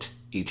emote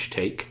each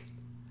take.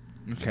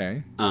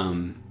 Okay.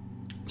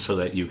 So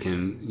that you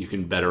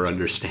can better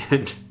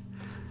understand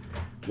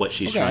what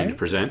she's trying to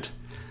present.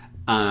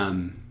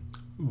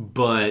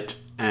 But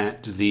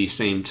at the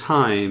same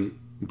time,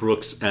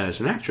 Brooks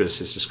as an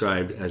actress is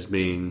described as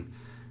being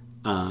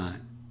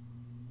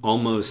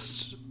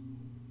almost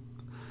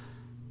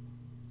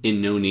in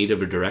no need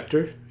of a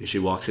director. She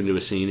walks into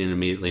a scene and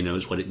immediately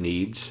knows what it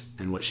needs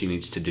and what she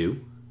needs to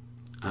do.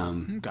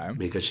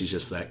 Because she's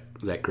just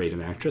that great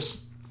an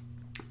actress.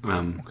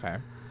 Okay.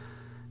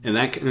 And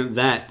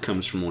that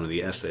comes from one of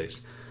the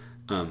essays,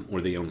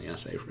 or the only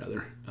essay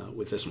rather,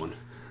 with this one.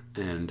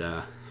 And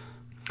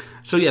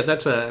so yeah,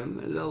 that's a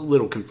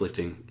little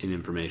conflicting in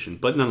information,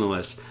 but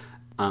nonetheless,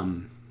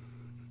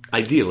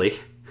 ideally,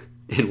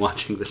 in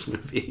watching this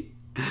movie,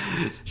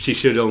 she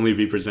should only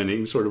be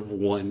presenting sort of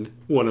one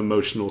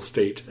emotional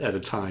state at a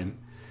time.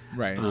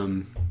 Right.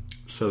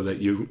 So that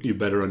you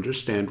better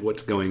understand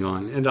what's going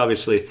on. And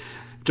obviously,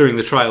 during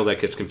the trial, that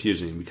gets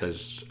confusing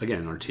because,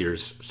 again, are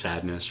tears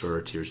sadness or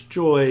are tears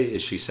joy?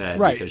 Is she sad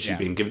because she's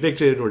being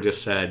convicted, or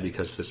just sad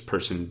because this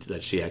person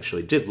that she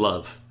actually did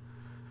love,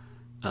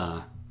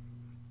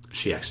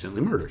 she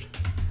accidentally murdered?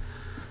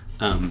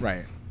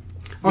 Right.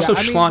 Also,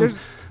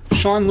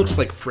 Sean looks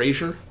like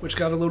Frasier, which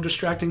got a little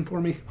distracting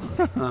for me.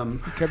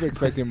 Kept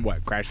expecting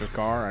what? Crash his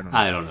car?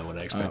 I don't know what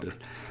I expected.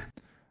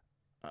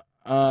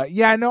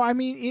 Yeah, no, I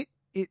mean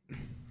it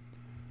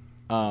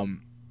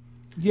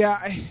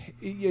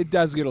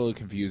does get a little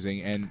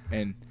confusing,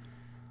 and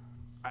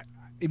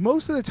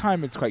most of the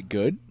time it's quite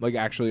good. Like,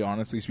 actually,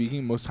 honestly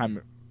speaking, most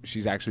time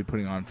she's actually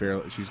putting on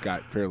she's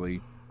got fairly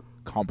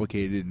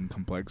complicated and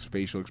complex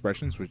facial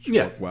expressions, which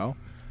work well.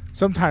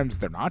 Sometimes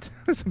they're not.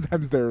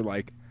 Sometimes they're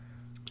like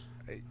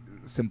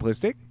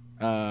simplistic,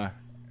 but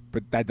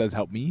that does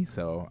help me.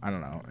 So I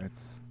don't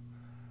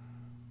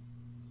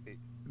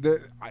know.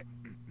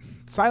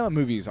 Silent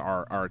movies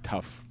are a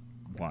tough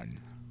one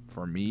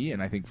for me,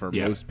 and I think for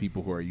most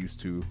people who are used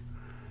to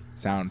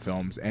sound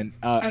films, and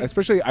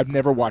especially I've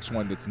never watched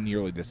one that's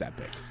nearly this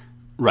epic,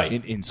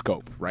 right? In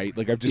scope, right?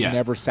 Like I've just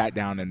never sat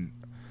down and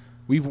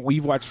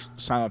we've watched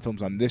silent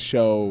films on this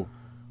show.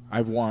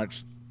 I've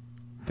watched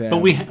them, but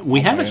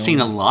we haven't seen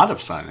a lot of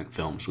silent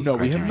films with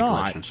we have not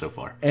Collection so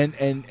far, and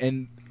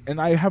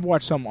I have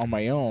watched some on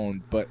my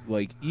own, but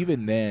like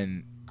even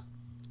then.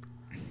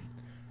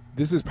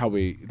 This is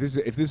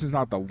if this is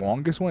not the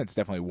longest one, it's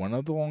definitely one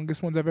of the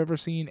longest ones I've ever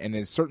seen, and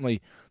it's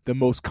certainly the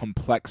most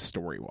complex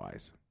story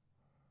wise.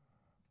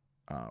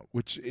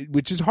 Which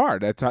is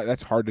hard.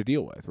 That's hard to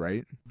deal with,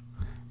 right?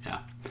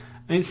 Yeah,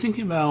 I mean,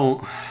 thinking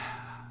about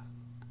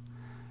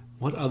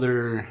what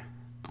other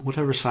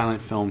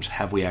silent films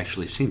have we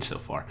actually seen so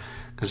far?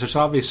 Because there's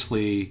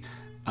obviously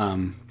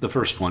the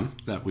first one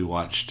that we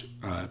watched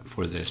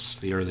for this,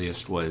 the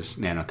earliest, was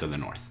Nanook of the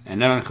North.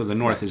 And Nanook of the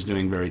North is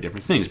doing very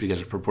different things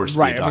because it purports to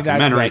be a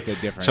documentary.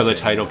 That's so the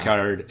title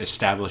card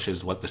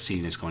establishes what the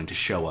scene is going to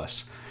show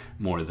us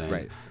more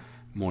than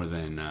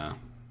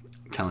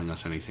telling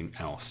us anything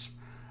else.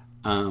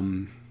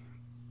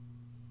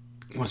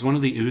 Was one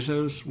of the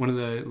Uzos, one of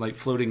the like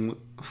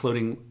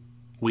floating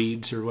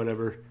weeds or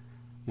whatever,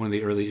 one of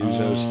the early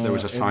Uzos? There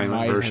was a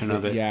silent version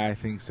of it. Yeah, I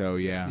think so.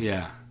 Yeah.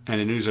 Yeah. And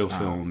an Uzo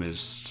film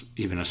is,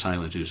 even a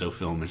silent Uzo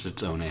film is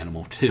its own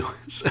animal too.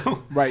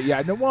 So right,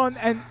 yeah, no, well,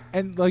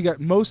 and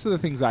like most of the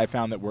things I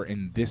found that were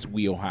in this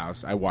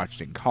wheelhouse, I watched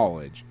in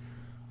college,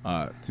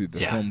 through the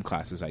film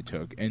classes I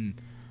took, and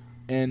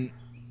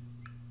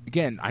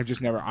again,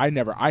 I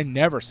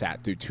never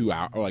sat through 2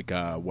 hour like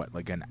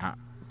an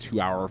 2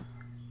 hour.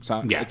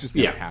 It just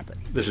never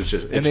happened. This is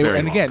just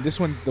again, this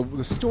one, the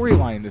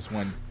storyline in this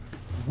one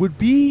would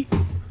be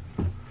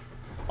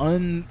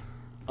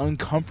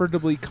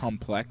uncomfortably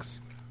complex,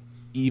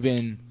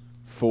 even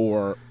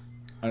for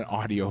an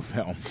audio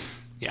film.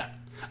 Yeah.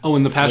 Oh,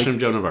 and The Passion of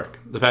Joan of Arc.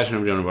 The Passion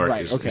of Joan of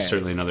Arc is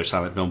certainly another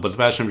silent film, but The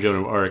Passion of Joan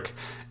of Arc,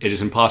 it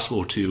is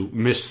impossible to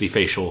miss the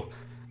facial,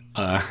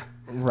 the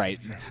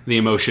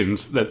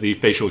emotions that the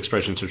facial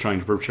expressions are trying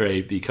to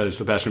portray, because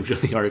The Passion of Joan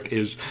of Arc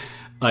is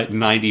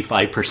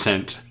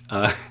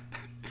 95%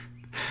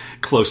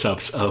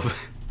 close-ups of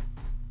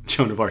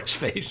Joan of Arc's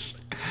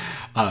face,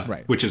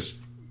 which is.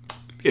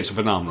 It's a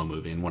phenomenal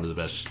movie and one of the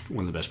best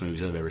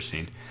movies I've ever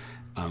seen.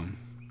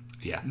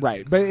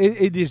 Right, but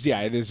it is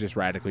just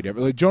radically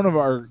different. Like Joan of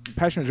Arc,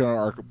 Passion of Joan of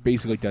Arc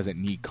basically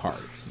doesn't need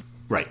cards.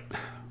 Right.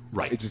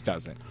 It just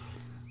doesn't.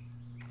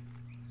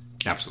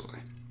 Absolutely.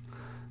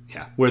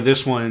 Yeah. Where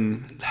this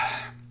one,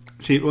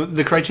 see,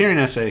 the Criterion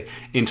essay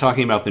in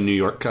talking about the New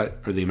York cut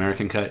or the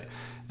American cut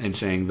and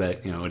saying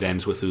that it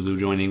ends with Lulu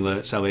joining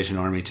the Salvation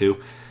Army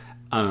too.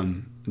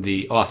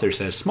 The author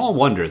says, small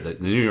wonder that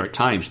the New York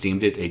Times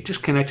deemed it a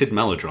disconnected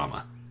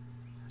melodrama.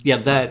 Yeah,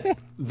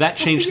 that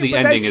changed the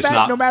ending is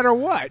not... no matter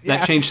what.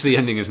 That changed the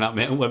ending is not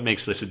what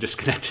makes this a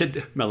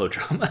disconnected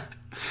melodrama.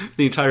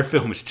 The entire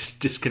film is just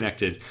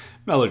disconnected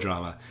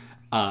melodrama.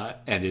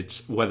 And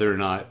it's whether or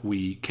not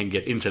we can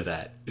get into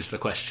that is the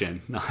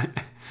question.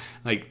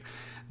 Like,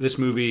 this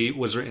movie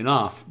was written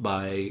off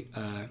by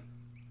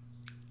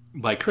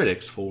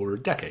critics for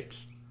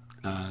decades.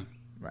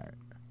 Right.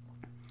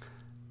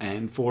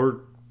 And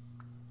for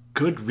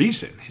good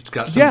reason. It's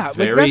got some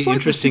very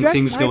interesting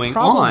things going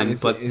on,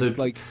 but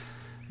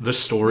the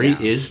story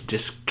is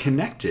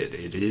disconnected.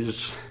 It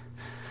is.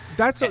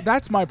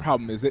 That's my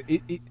problem. Is that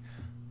it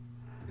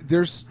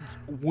there's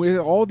with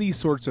all these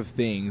sorts of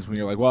things when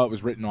you're like, well, it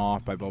was written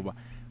off by blah blah.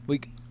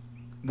 Like,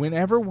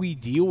 whenever we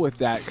deal with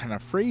that kind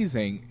of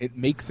phrasing, it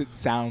makes it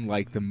sound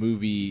like the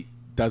movie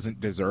doesn't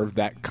deserve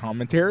that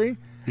commentary,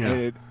 and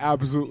it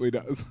absolutely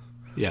does.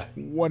 Yeah,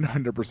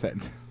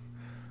 100%.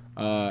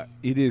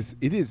 It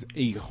is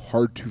a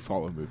hard to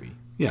follow movie.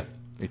 Yeah,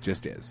 it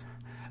just is.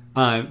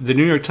 The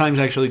New York Times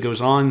actually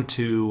goes on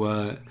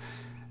to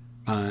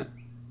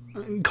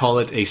call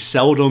it a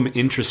seldom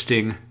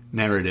interesting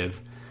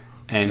narrative,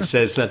 and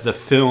says that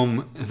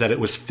it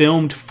was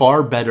filmed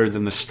far better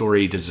than the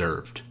story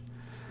deserved.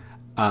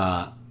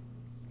 Yeah.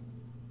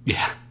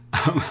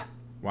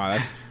 Wow,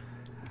 that's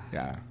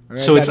yeah. I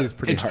mean, So that is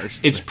pretty harsh.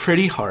 It's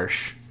pretty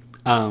harsh,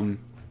 and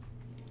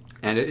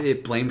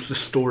it blames the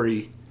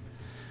story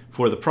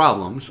for the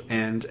problems.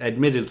 And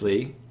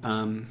admittedly,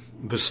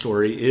 the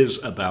story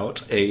is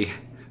about a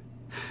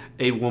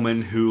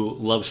woman who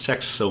loves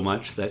sex so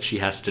much that she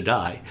has to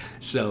die.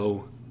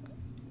 So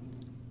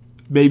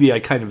maybe I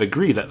kind of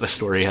agree that the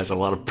story has a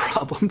lot of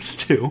problems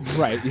too.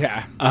 Right?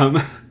 Yeah.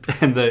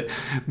 And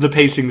the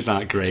pacing's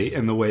not great,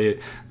 and the way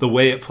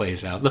it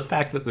plays out, the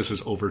fact that this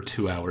is over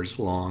 2 hours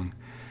long,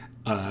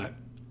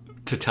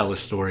 to tell a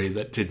story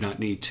that did not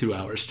need 2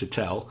 hours to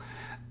tell.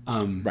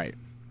 Right.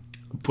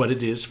 But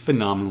it is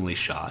phenomenally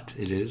shot.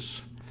 It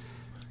is.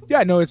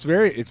 Yeah, no, it's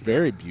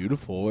very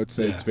beautiful. It's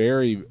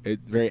very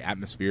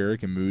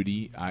atmospheric and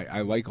moody.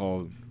 I like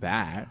all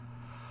that,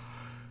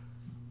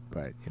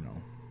 but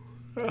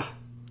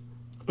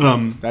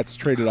that's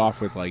traded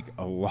off with like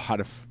a lot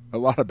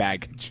of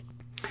baggage.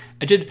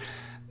 I did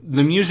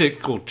the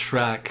musical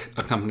track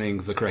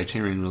accompanying the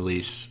Criterion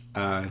release.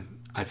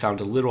 I found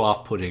a little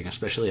off-putting,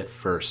 especially at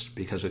first,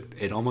 because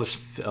it almost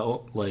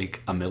felt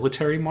like a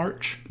military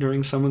march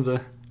during some of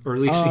the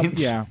early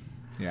scenes. Yeah.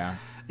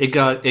 It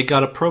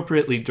got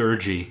appropriately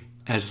dirgy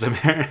as the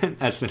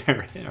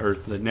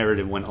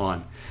narrative went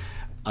on,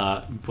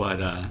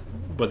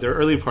 but there are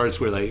early parts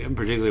where, like,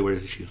 particularly where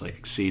she's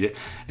like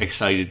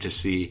excited to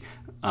see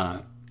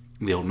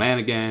the old man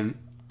again,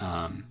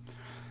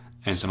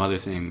 and some other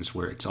things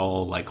where it's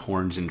all like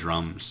horns and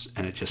drums,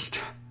 and it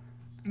just.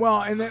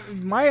 Well,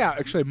 and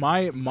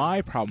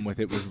my problem with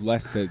it was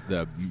less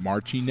the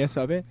marchiness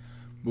of it,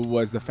 but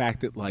was the fact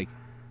that like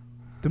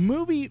the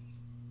movie.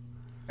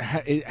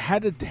 It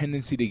had a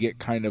tendency to get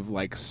kind of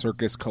like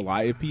Circus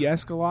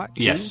Calliope-esque a lot.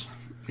 Too, yes.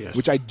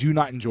 Which I do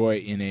not enjoy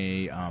in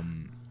a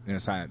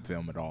silent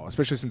film at all.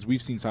 Especially since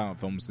we've seen silent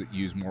films that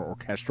use more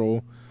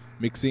orchestral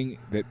mixing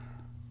that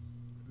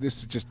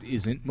this just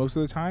isn't most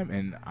of the time.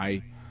 And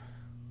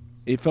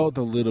it felt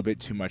a little bit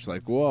too much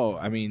like, well,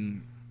 I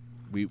mean,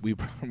 we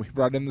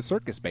brought in the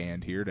circus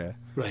band here to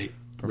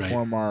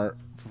perform our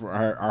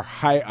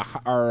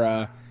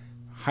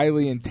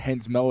highly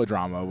intense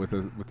melodrama with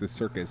the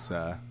circus.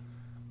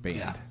 Band.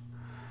 Yeah.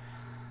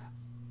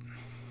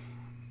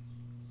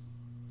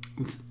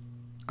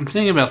 I'm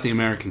thinking about the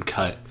American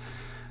cut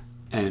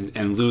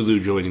and Lulu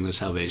joining the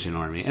Salvation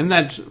Army, and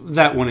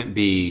that wouldn't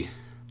be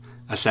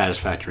a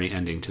satisfactory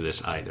ending to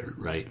this either,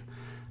 right?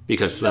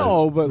 Because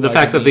the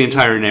fact that the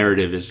entire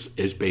narrative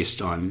is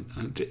based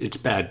on it's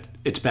bad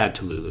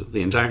to Lulu.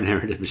 The entire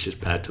narrative is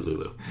just bad to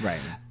Lulu, right?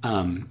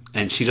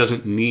 And she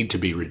doesn't need to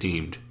be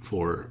redeemed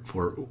for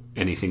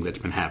anything that's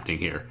been happening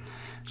here.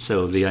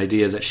 So the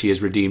idea that she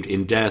is redeemed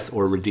in death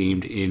or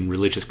redeemed in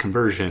religious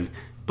conversion,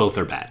 both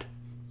are bad.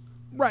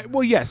 Right.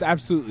 Well, yes,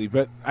 absolutely.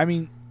 But I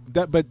mean,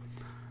 but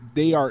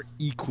they are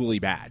equally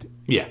bad.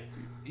 Yeah.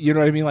 You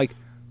know what I mean? Like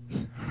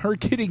her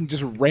getting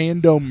just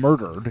random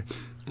murdered,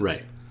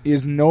 right,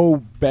 is no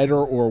better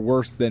or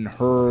worse than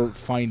her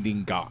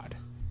finding God.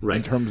 Right.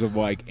 In terms of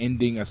like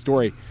ending a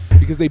story,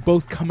 because they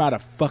both come out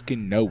of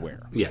fucking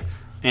nowhere. Yeah.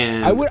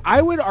 And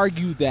I would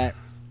argue that.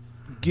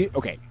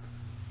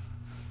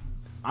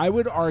 I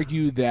would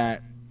argue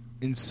that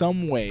in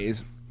some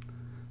ways,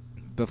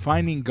 the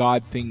finding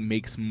God thing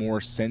makes more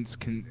sense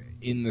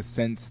in the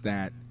sense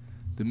that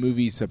the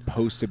movie's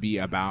supposed to be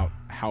about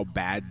how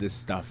bad this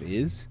stuff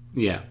is.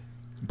 Yeah.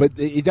 But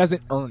it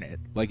doesn't earn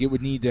it. Like, it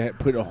would need to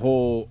put a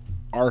whole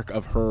arc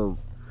of her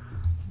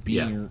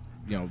being,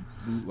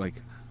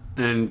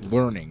 and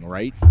learning,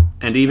 right?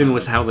 And even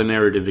with how the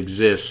narrative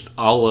exists,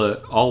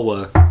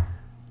 Alwa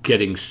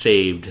getting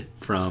saved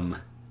from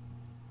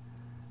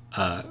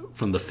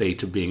the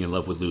fate of being in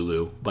love with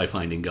Lulu by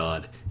finding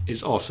God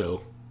is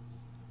also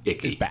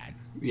icky. It's bad.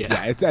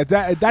 Yeah.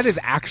 That is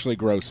actually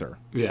grosser.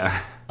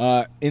 Yeah.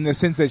 In the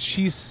sense that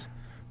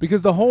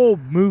because the whole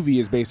movie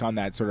is based on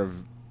that sort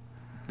of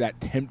that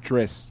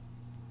temptress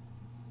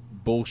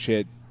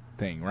bullshit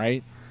thing,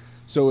 right?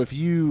 So if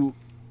you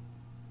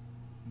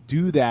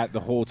do that the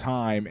whole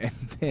time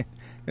and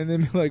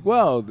then be like,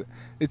 well,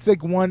 it's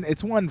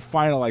one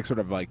final like sort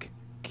of like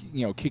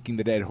kicking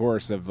the dead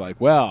horse of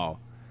like, well,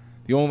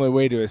 the only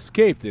way to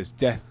escape this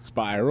death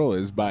spiral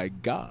is by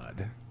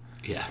God.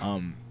 Yeah.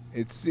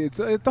 It's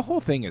the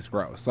whole thing is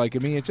gross. Like, I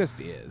mean, it just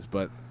is.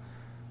 But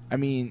I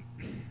mean,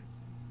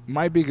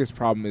 my biggest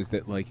problem is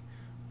that like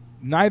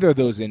neither of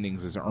those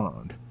endings is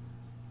earned.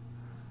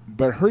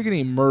 But her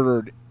getting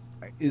murdered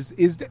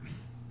is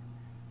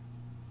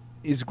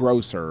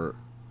grosser,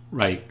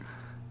 right?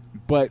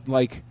 But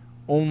like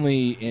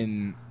only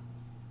in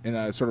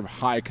a sort of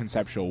high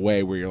conceptual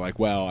way where you're like,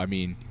 well, I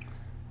mean,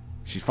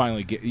 she's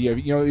finally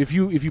if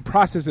you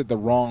process it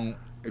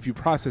if you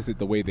process it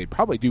the way they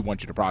probably do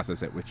want you to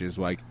process it, which is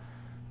like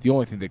the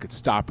only thing that could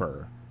stop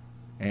her,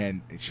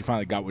 and she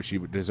finally got what she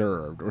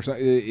deserved, or so,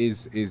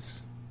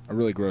 is a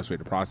really gross way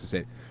to process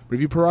it. But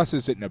if you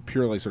process it in a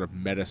purely sort of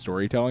meta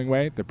storytelling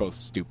way, they're both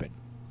stupid.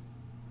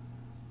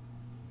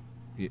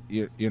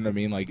 You know what I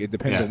mean? Like, it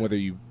depends Yeah. on whether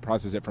you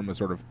process it from a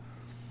sort of,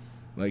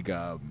 like,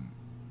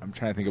 I'm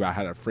trying to think about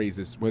how to phrase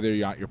this, whether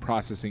you're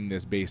processing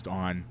this based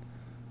on,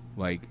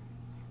 like,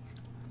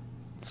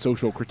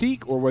 social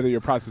critique or whether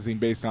you're processing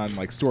based on,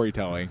 like,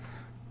 storytelling.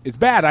 It's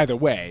bad either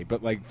way,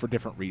 but, like, for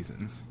different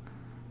reasons.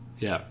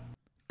 Yeah.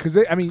 Because,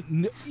 I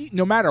mean,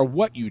 no matter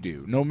what you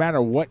do, no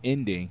matter what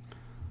ending,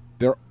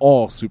 they're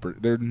all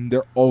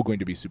going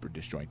to be super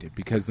disjointed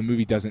because the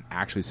movie doesn't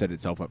actually set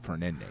itself up for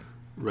an ending.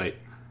 Right.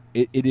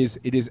 It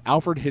is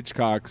Alfred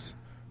Hitchcock's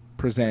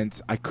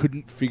presents. I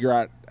couldn't figure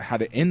out how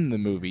to end the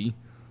movie,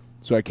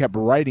 so I kept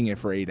writing it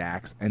for 8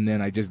 acts, and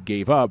then I just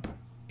gave up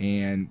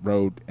and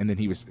wrote. And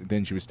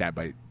then she was stabbed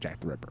by Jack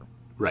the Ripper.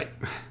 Right.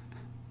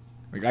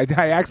 Like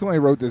I accidentally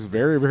wrote this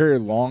very, very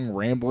long,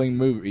 rambling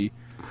movie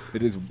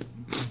that is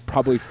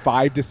probably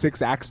 5 to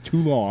 6 acts too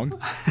long,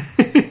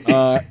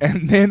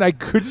 and then I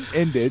couldn't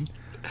end it.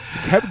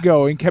 Kept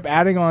going, kept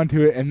adding on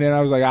to it, and then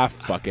I was like,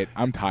 fuck it,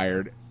 I'm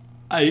tired.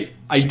 I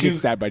She do gets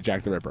stabbed by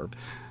Jack the Ripper.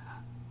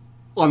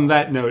 On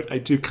that note, I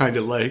do kind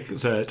of like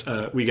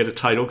that we get a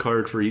title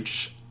card for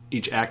each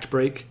act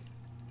break,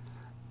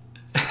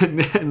 and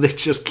they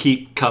just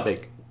keep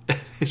coming.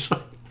 It's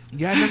like,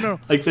 Yeah, no.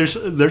 like there's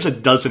a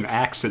dozen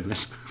acts in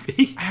this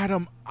movie.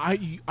 Adam,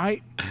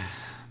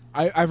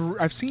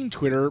 I've seen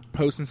Twitter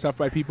posts and stuff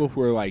by people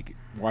who are like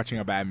watching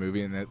a bad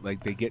movie and that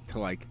like they get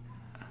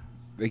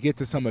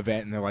to some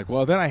event and they're like,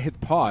 well, then I hit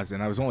pause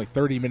and I was only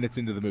 30 minutes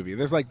into the movie.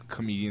 There's like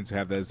comedians who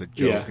have that as a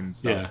joke and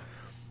stuff. Yeah.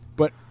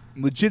 But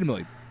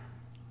legitimately,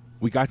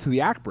 we got to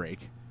the act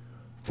break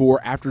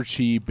for after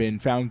she'd been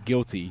found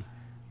guilty.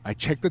 I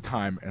checked the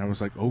time and I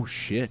was like, oh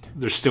shit.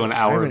 There's still an I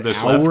hour have of an this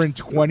hour left. and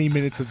 20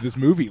 minutes of this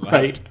movie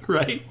left.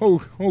 Right.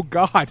 Oh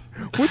God,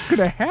 what's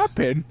gonna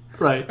happen?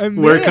 Right. And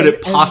Where then- could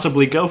it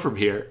possibly go from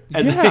here?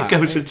 And then Yeah, it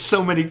goes in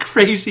so many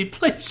crazy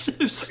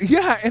places.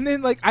 Yeah, and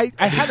then like I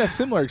had a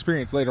similar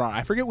experience later on.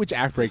 I forget which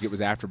act break it was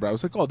after, but I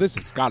was like, oh, this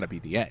has got to be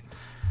the end.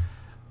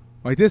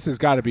 Like, this has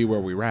got to be where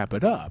we wrap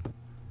it up.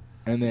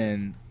 And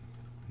then,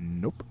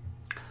 nope.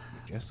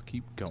 We just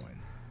keep going.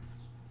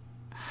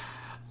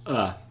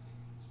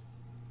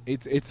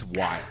 It's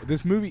wild.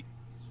 This movie,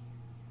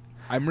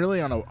 I'm really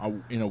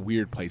in a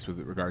weird place with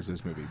regards to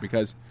this movie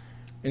because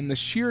in the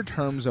sheer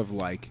terms of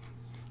like,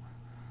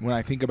 when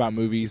I think about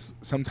movies,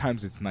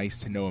 sometimes it's nice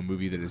to know a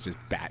movie that is just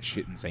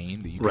batshit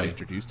insane that you can Right.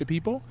 introduce to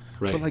people.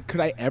 Right. But like,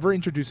 could I ever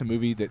introduce a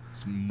movie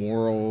that's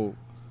moral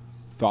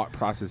thought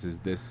process is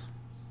this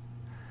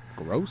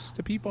gross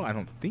to people? I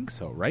don't think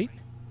so, right?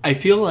 I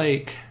feel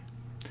like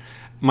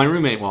my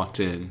roommate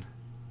walked in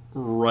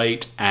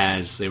right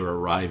as they were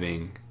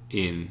arriving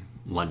in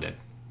London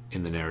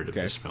in the narrative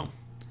of this film,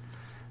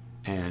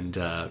 and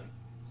I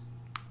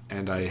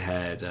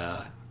had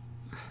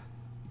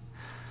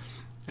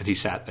and he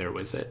sat there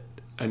with it,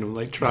 and I'm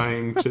like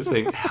trying to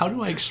think, how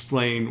do I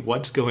explain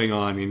what's going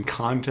on in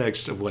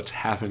context of what's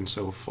happened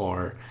so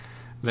far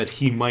that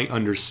he might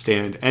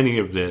understand any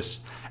of this,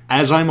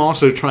 as I'm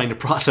also trying to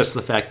process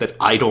the fact that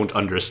I don't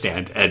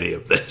understand any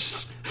of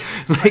this.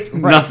 Like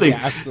nothing, yeah,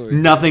 absolutely.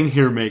 nothing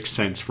here makes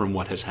sense from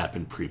what has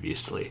happened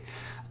previously.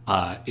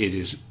 It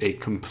is a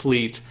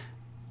complete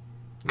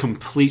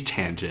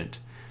tangent,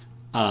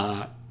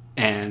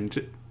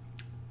 and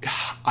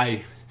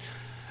I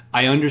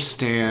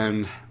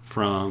understand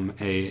from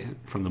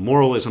the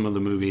moralism of the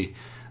movie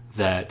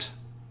that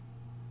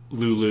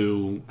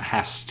Lulu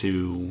has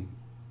to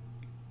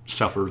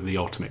suffer the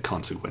ultimate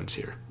consequence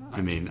here.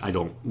 I mean, I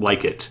don't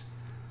like it,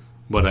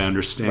 but I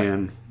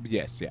understand.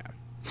 Yes, yeah.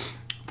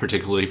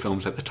 Particularly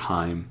films at the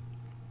time.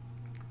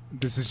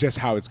 This is just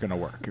how it's going to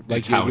work. Like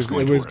It's how it it's was,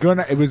 going it to was work.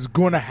 gonna, it was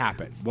going to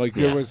happen. Like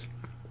Yeah. there was.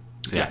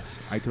 Yeah. Yes,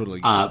 I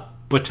totally. Get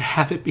But to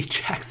have it be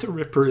Jack the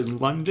Ripper in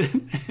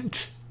London and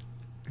it's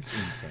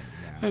insane.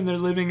 Yeah. and they're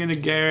living in a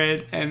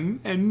garret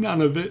and none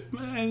of it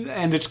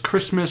and it's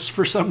Christmas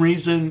for some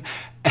reason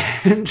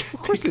and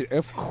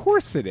Of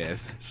course it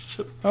is.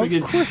 so Of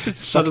friggin- course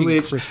it's suddenly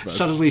fucking Christmas.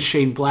 suddenly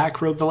Shane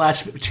Black wrote the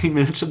last 15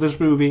 minutes of this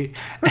movie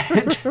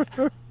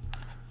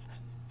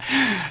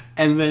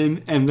and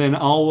then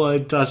Alwa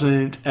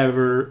doesn't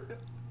ever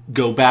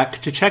go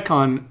back to check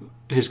on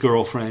his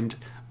girlfriend,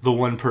 the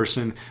one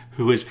person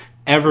who has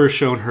ever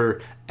shown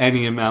her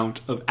any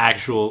amount of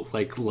actual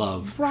like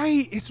love.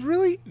 Right. It's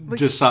really like,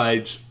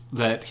 Decides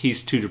that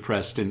he's too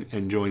depressed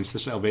and joins the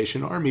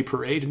Salvation Army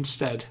parade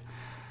instead.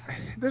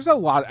 there's a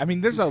lot. I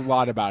mean, there's a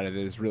lot about it that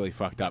is really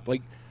fucked up.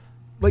 Like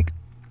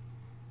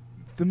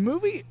the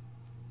movie.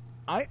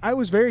 I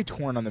was very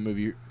torn on the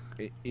movie.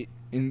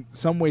 In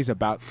some ways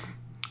about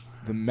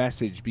the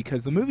message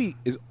because the movie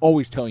is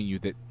always telling you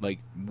that like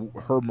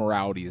her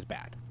morality is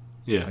bad.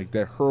 Yeah. Like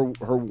that her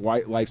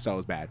white lifestyle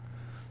is bad.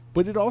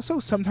 But it also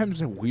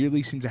sometimes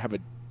weirdly seems to have a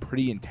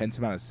pretty intense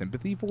amount of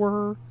sympathy for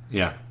her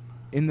Yeah.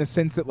 in the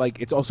sense that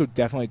like it's also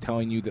definitely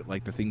telling you that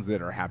like the things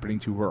that are happening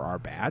to her are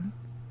bad.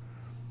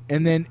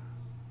 And then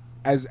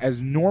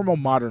as normal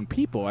modern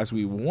people as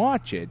we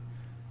watch it,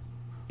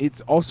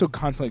 it's also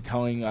constantly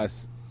telling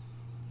us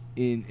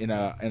in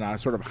a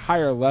sort of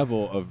higher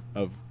level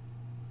of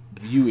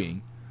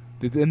viewing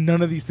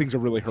none of these things are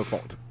really her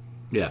fault.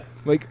 Yeah.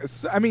 Like,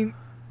 I mean,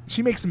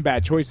 she makes some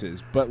bad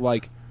choices, but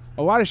like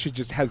a lot of shit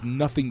just has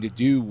nothing to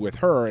do with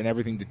her and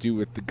everything to do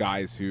with the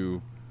guys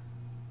who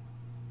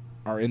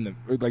are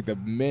like the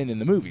men in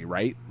the movie,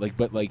 right? Like,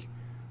 but like,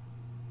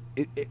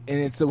 and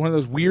it's one of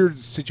those weird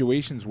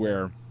situations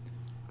where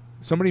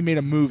somebody made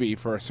a movie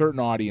for a certain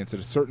audience at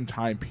a certain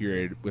time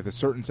period with a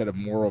certain set of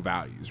moral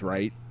values,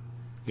 right?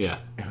 Yeah.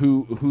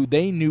 Who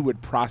they knew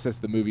would process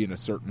the movie in a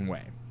certain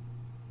way.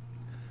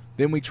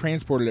 Then we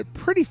transported it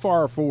pretty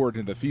far forward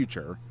into the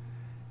future,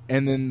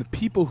 and then the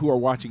people who are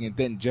watching it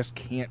then just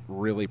can't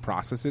really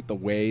process it the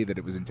way that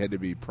it was intended to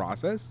be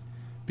processed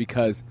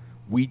because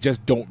we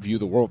just don't view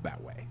the world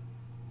that way.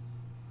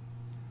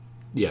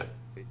 Yeah.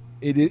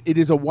 It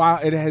is a while.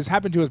 It has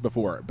happened to us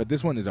before, but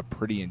this one is a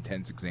pretty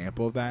intense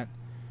example of that,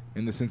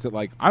 in the sense that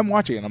like I'm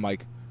watching it and I'm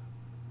like,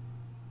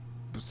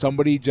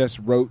 somebody just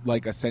wrote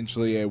like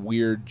essentially a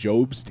weird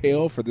Job's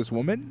tale for this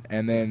woman,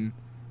 and then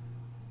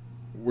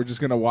we're just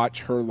gonna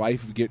watch her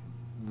life get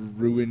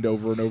ruined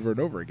over and over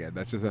and over again.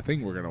 That's just a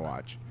thing we're gonna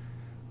watch,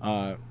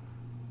 and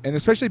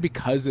especially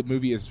because the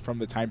movie is from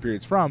the time period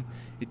it's from,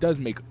 it does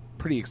make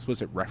pretty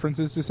explicit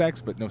references to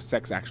sex, but no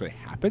sex actually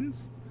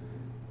happens.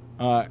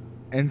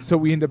 And so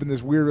we end up in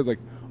this weird, like,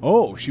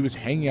 oh, she was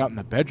hanging out in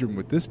the bedroom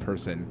with this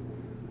person.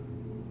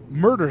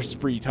 Murder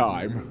spree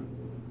time.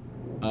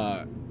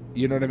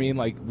 You know what I mean?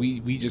 Like,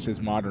 we just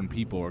as modern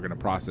people are going to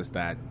process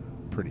that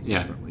pretty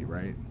differently,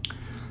 right?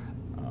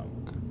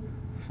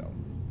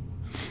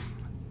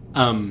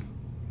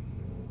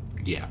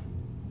 Yeah,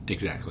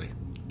 exactly.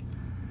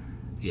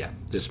 Yeah,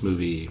 this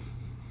movie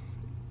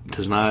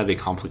does not have a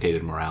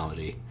complicated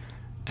morality,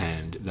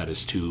 and that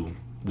is to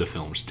the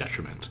film's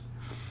detriment.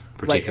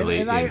 Particularly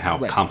in how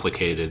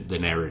complicated the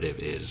narrative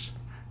is,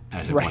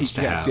 as it wants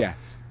to have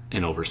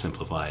an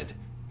oversimplified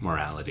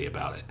morality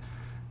about it.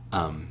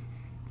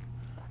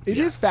 It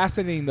is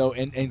fascinating, though,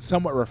 and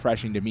somewhat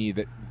refreshing to me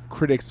that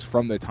critics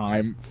from the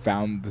time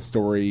found the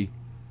story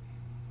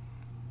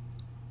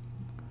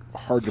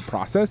hard to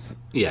process.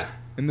 Yeah.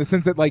 In the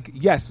sense that, like,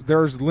 yes,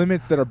 there's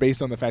limits that are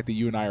based on the fact that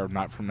you and I are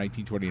not from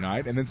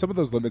 1929, and then some of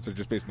those limits are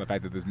just based on the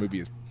fact that this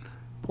movie is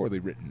poorly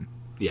written.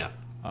 Yeah.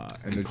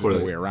 And there's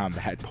no way around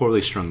that.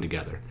 Poorly strung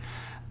together.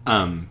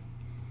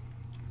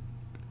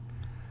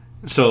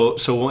 So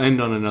we'll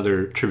end on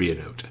another trivia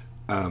note.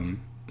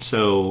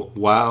 So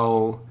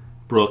while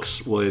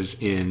Brooks was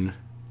in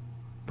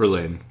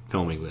Berlin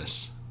filming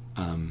this,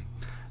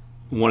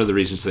 one of the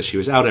reasons that she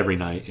was out every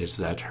night is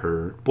that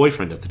her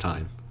boyfriend at the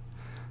time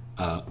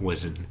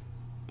was in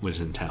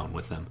town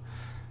with them,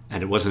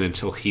 and it wasn't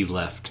until he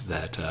left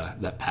that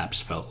that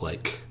Pabst felt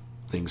like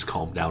things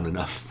calmed down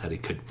enough that he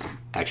could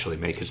actually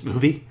make his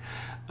movie.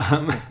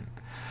 Through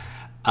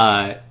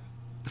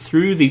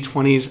the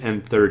 20s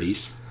and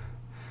 30s,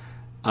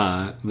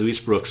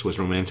 Louise Brooks was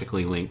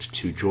romantically linked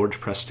to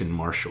George Preston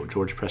Marshall.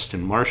 George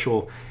Preston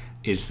Marshall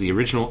is the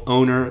original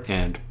owner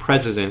and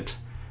president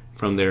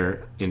from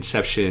their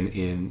inception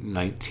in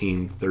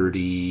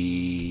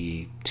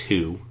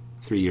 1932,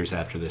 3 years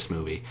after this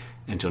movie,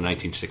 until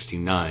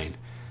 1969.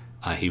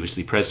 He was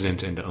the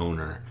president and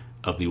owner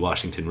of the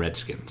Washington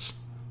Redskins.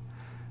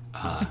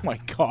 Oh my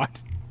God.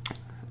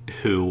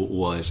 Who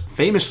was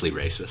famously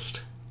racist.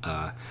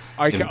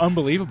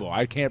 Unbelievable.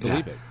 I can't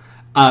believe it.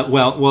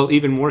 Well,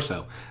 even more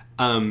so.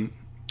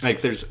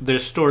 Like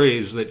there's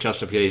stories that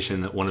justification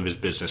that one of his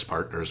business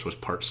partners was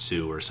part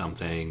Sioux or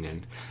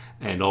something,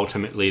 and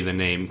ultimately the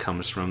name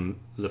comes from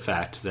the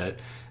fact that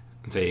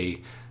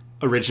they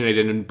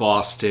originated in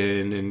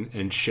Boston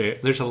and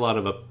there's a lot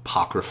of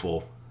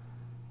apocryphal.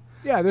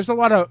 Yeah, there's a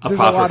lot of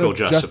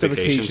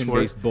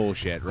justification-based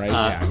bullshit, right?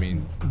 I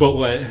mean,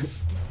 but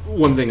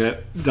one thing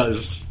that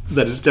is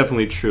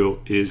definitely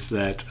true is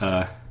that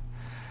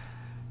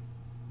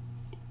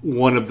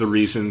one of the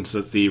reasons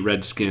that the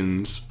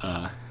Redskins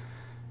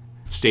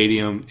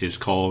stadium is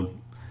called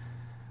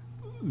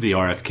the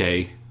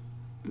RFK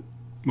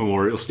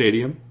Memorial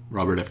Stadium,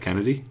 Robert F.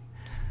 Kennedy,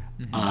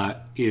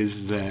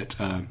 is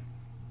that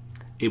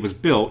it was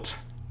built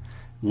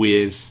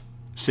with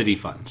city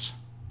funds.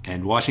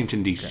 And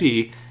Washington,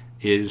 D.C.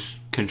 is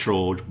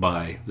controlled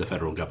by the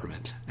federal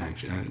government.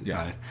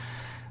 Yes.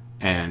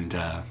 And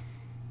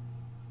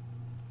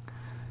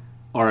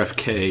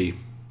RFK,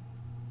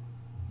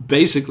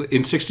 basically,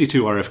 in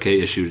 1962,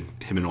 RFK issued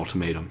him an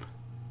ultimatum,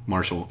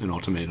 Marshall an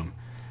ultimatum,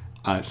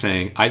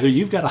 saying, either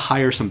you've got to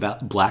hire some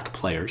black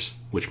players,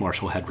 which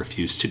Marshall had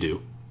refused to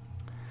do,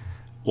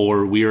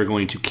 or we are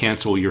going to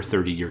cancel your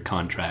 30-year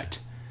contract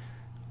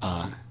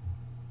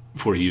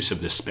for use of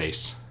this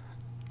space.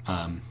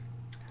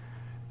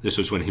 This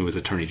was when he was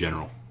Attorney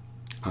General.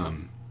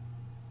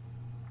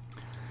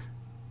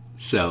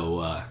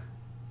 So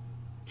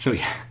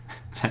yeah,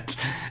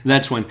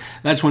 that's when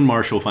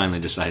Marshall finally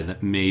decided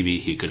that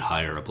maybe he could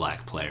hire a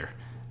black player,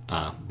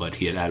 but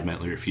he had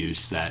adamantly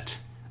refused that.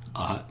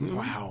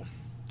 Wow.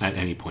 At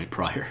any point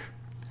prior.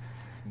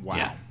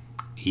 Wow.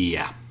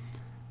 Yeah.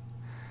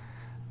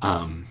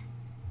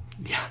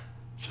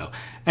 So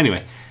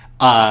anyway,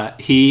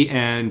 he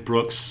and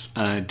Brooks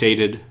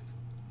dated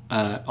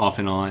off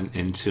and on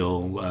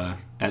until,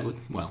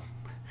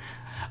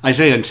 I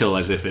say until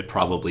as if it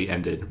probably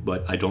ended,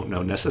 but I don't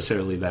know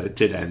necessarily that it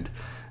did end.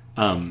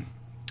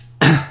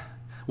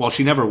 While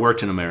she never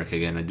worked in America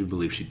again, I do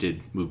believe she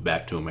did move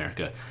back to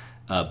America,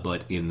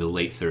 but in the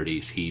late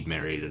 30s, he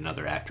married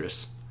another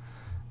actress,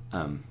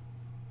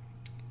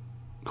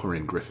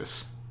 Corinne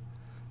Griffith,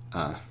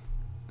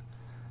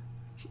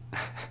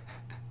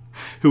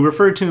 who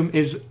referred to him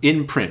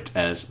in print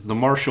as the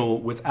Marshal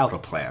without a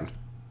plan.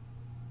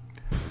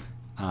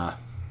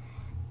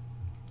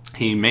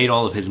 He made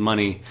all of his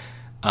money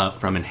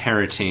from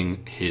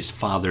inheriting his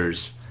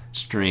father's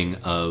string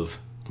of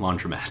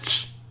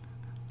laundromats.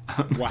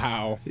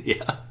 Wow.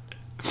 Yeah.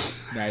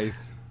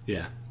 Nice.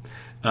 Yeah.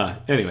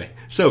 Anyway,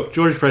 so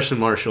George Preston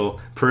Marshall,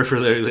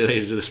 peripherally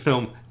related to this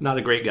film, not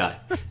a great guy.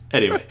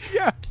 Anyway.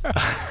 Yeah.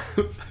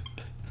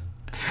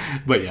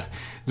 But yeah,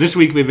 this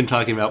week we've been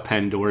talking about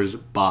Pandora's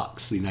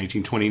Box, the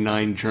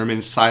 1929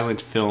 German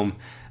silent film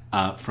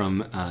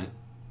from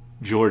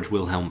George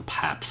Wilhelm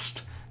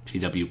Pabst,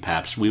 G.W.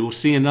 Pabst. We will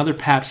see another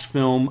Pabst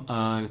film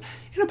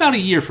in about a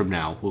year from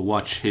now. We'll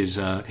watch his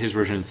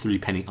version of Three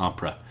Penny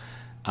Opera,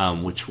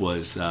 which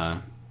was,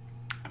 I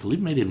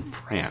believe, made in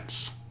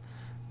France,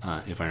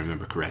 if I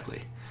remember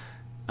correctly.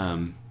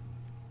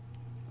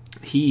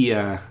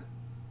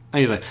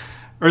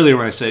 Earlier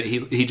when I said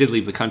he did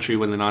leave the country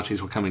when the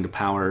Nazis were coming to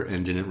power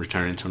and didn't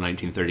return until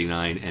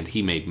 1939, and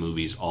he made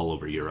movies all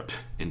over Europe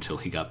until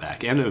he got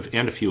back, and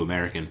a few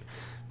American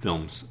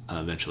films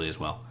eventually as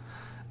well.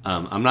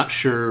 I'm not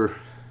sure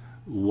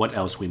what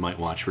else we might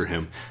watch for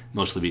him,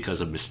 mostly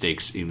because of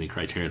mistakes in the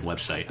Criterion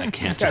website. I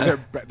can't. Yeah,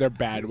 their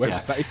bad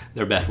website. Yeah,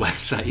 their bad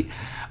website.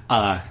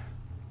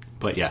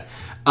 But yeah,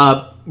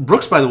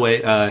 Brooks, by the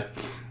way,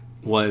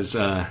 was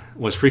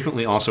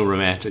frequently also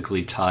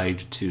romantically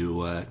tied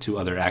to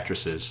other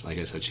actresses. Like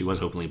I said, she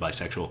was openly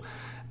bisexual.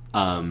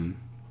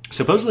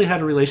 Supposedly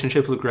had a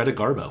relationship with Greta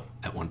Garbo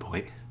at one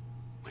point,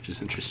 which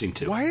is interesting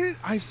too.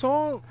 I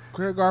saw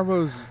Greta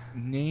Garbo's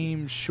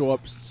name show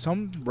up,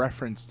 some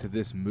reference to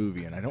this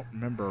movie, and I don't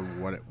remember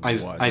what it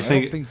was. I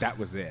don't think that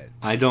was it.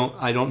 I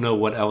don't know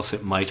what else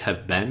it might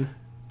have been.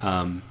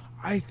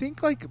 I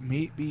think like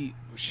maybe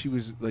she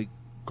was like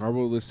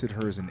Garbo listed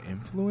her as an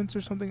influence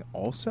or something.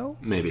 Also,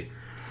 maybe.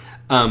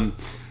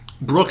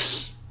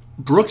 Brooks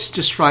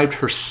described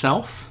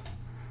herself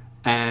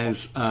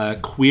as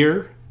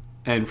queer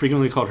and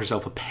frequently called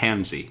herself a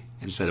pansy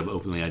instead of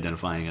openly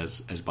identifying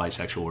as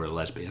bisexual or a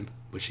lesbian.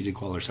 But she did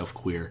call herself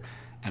queer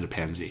and a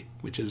pansy,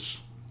 which is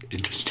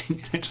interesting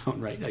in its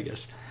own right, I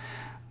guess.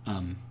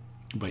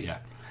 But yeah.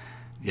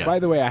 By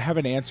the way, I have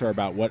an answer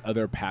about what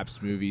other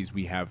Pabst movies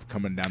we have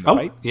coming down the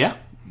pipe. Yeah.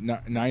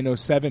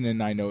 907 and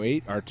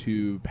 908 are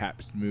two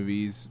Pabst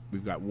movies.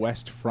 We've got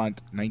West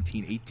Front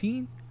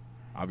 1918,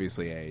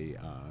 obviously I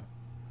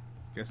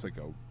guess like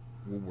a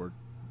World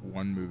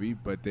War I movie,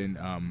 but then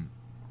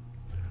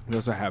we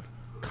also have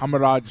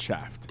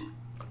Kameradschaft,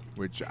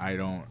 which I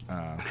don't,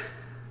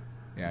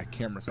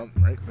 camera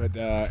something, right? But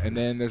and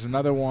then there's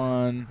another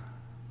one.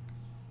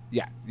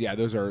 Yeah,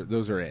 those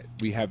are it.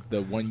 We have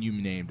the one you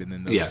named, and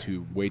then those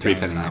two way down in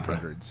the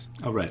 900s.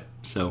 Oh, right.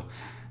 So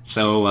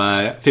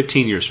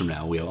 15 years from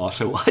now, we'll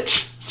also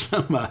watch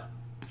some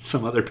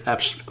other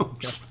Pabst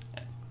films.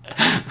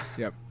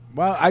 Yep.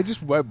 Well, I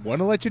just want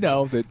to let you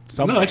know that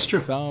someday. No, it's true.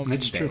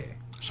 It's true.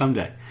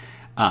 Someday.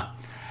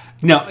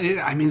 No,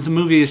 I mean, the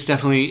movie is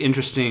definitely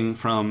interesting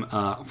from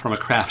a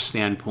craft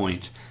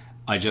standpoint.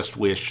 I just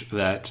wish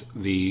that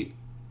the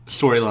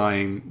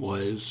storyline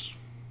was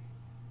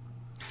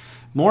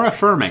more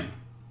affirming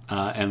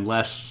and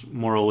less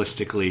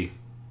moralistically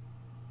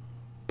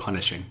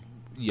punishing.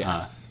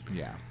 Yes.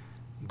 Yeah.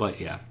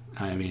 But yeah,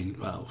 I mean,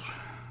 well,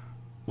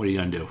 what are you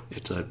gonna do?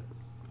 It's a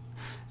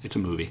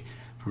movie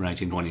from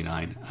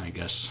 1929, I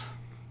guess.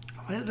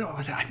 I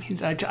mean,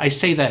 I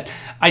say that,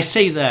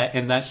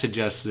 and that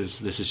suggests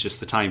this is just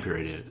the time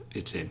period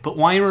it's in. But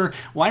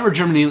Weimar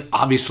Germany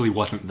obviously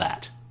wasn't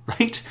that,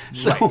 right?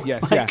 So, right.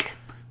 Yes. Yeah.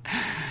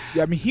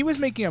 I mean, he was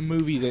making a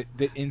movie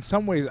that in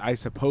some ways I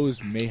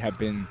suppose may have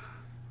been.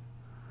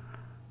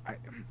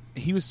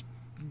 He was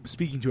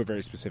speaking to a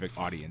very specific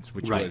audience,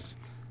 which was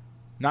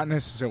not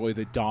necessarily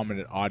the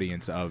dominant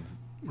audience of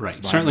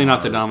Weimar, certainly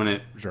not the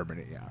dominant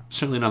Germany. Yeah,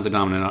 certainly not the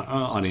dominant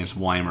audience of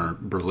Weimar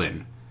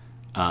Berlin.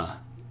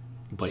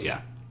 But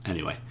yeah,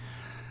 anyway,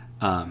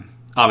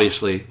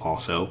 obviously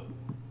also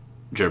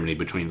Germany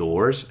between the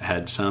wars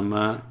had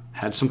some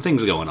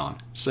things going on.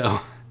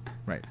 So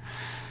right.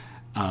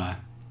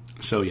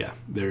 So yeah,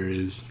 there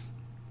is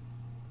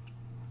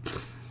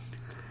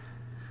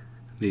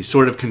the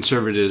sort of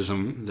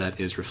conservatism that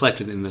is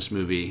reflected in this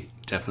movie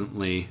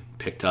definitely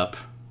picked up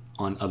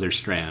on other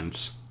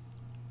strands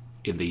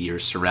in the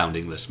years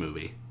surrounding this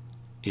movie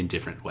in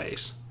different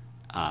ways,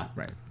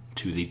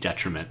 to the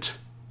detriment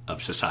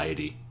of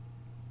society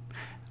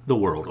the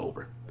world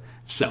over.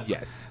 So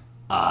yes,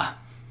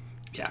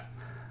 yeah.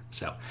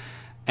 So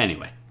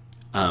anyway,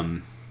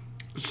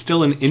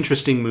 still an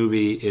interesting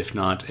movie, if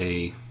not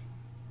a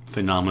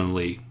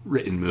phenomenally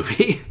written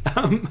movie.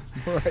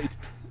 Right.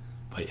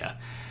 But yeah.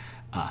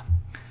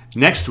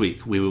 Next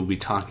week, we will be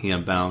talking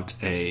about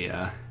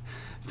a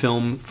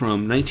film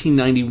from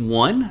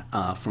 1991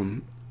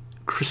 from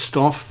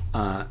Krzysztof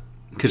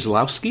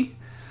Kieślowski,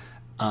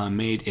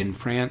 made in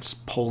France,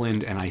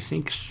 Poland, and I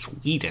think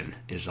Sweden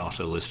is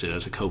also listed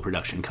as a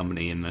co-production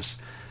company in this.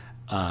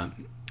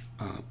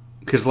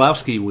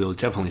 Kieślowski we'll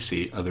definitely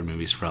see other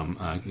movies from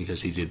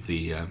because he did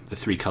the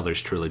Three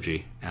Colors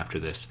trilogy after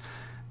this,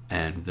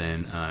 and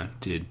then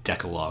did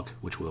Decalogue,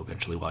 which we'll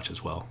eventually watch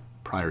as well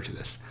prior to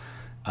this.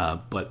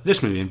 But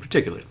this movie in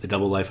particular, The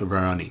Double Life of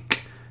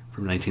Veronique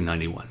from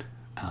 1991.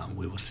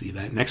 We will see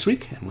that next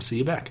week, and we'll see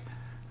you back.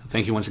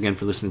 Thank you once again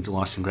for listening to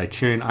Lost in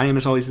Criterion. I am,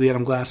 as always, the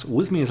Adam Glass.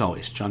 With me, as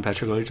always, John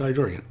Patrick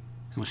Dorgan. And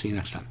we'll see you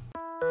next time.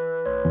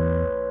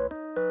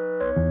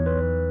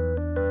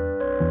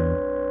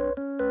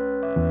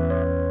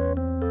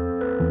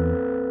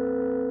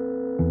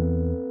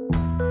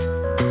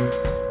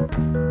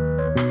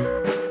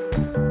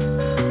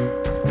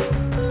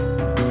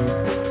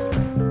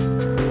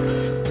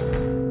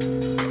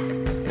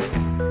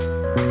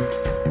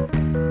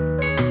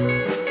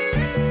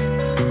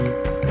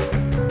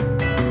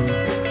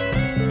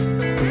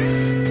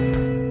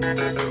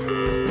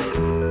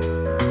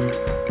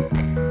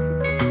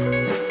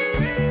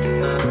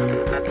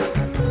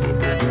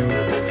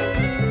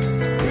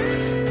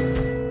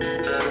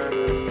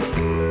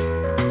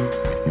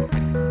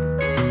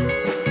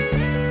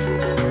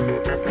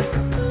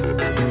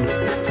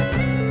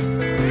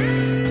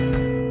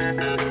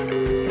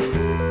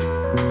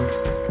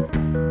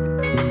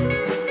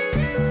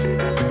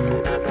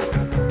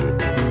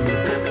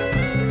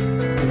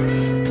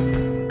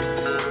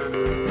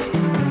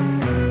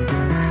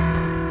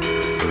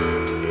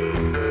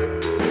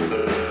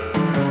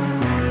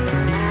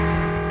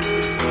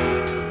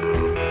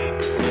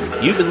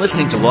 You've been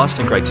listening to Lost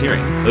in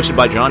Criterion, hosted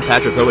by John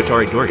Patrick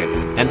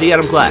Dorgan and the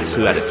Adam Glass,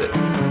 who edits it.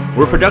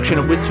 We're a production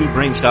of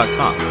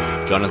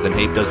WithTwoBrains.com. Jonathan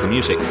Hape does the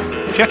music.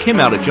 Check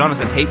him out at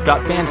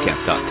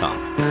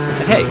jonathanhape.bandcamp.com.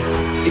 And hey,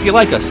 if you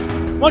like us,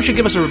 why don't you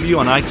give us a review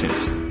on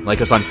iTunes,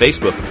 like us on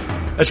Facebook,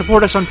 and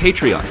support us on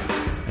Patreon.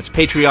 That's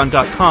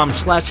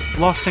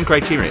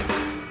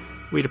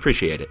patreon.com/LostInCriterion. We'd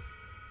appreciate it.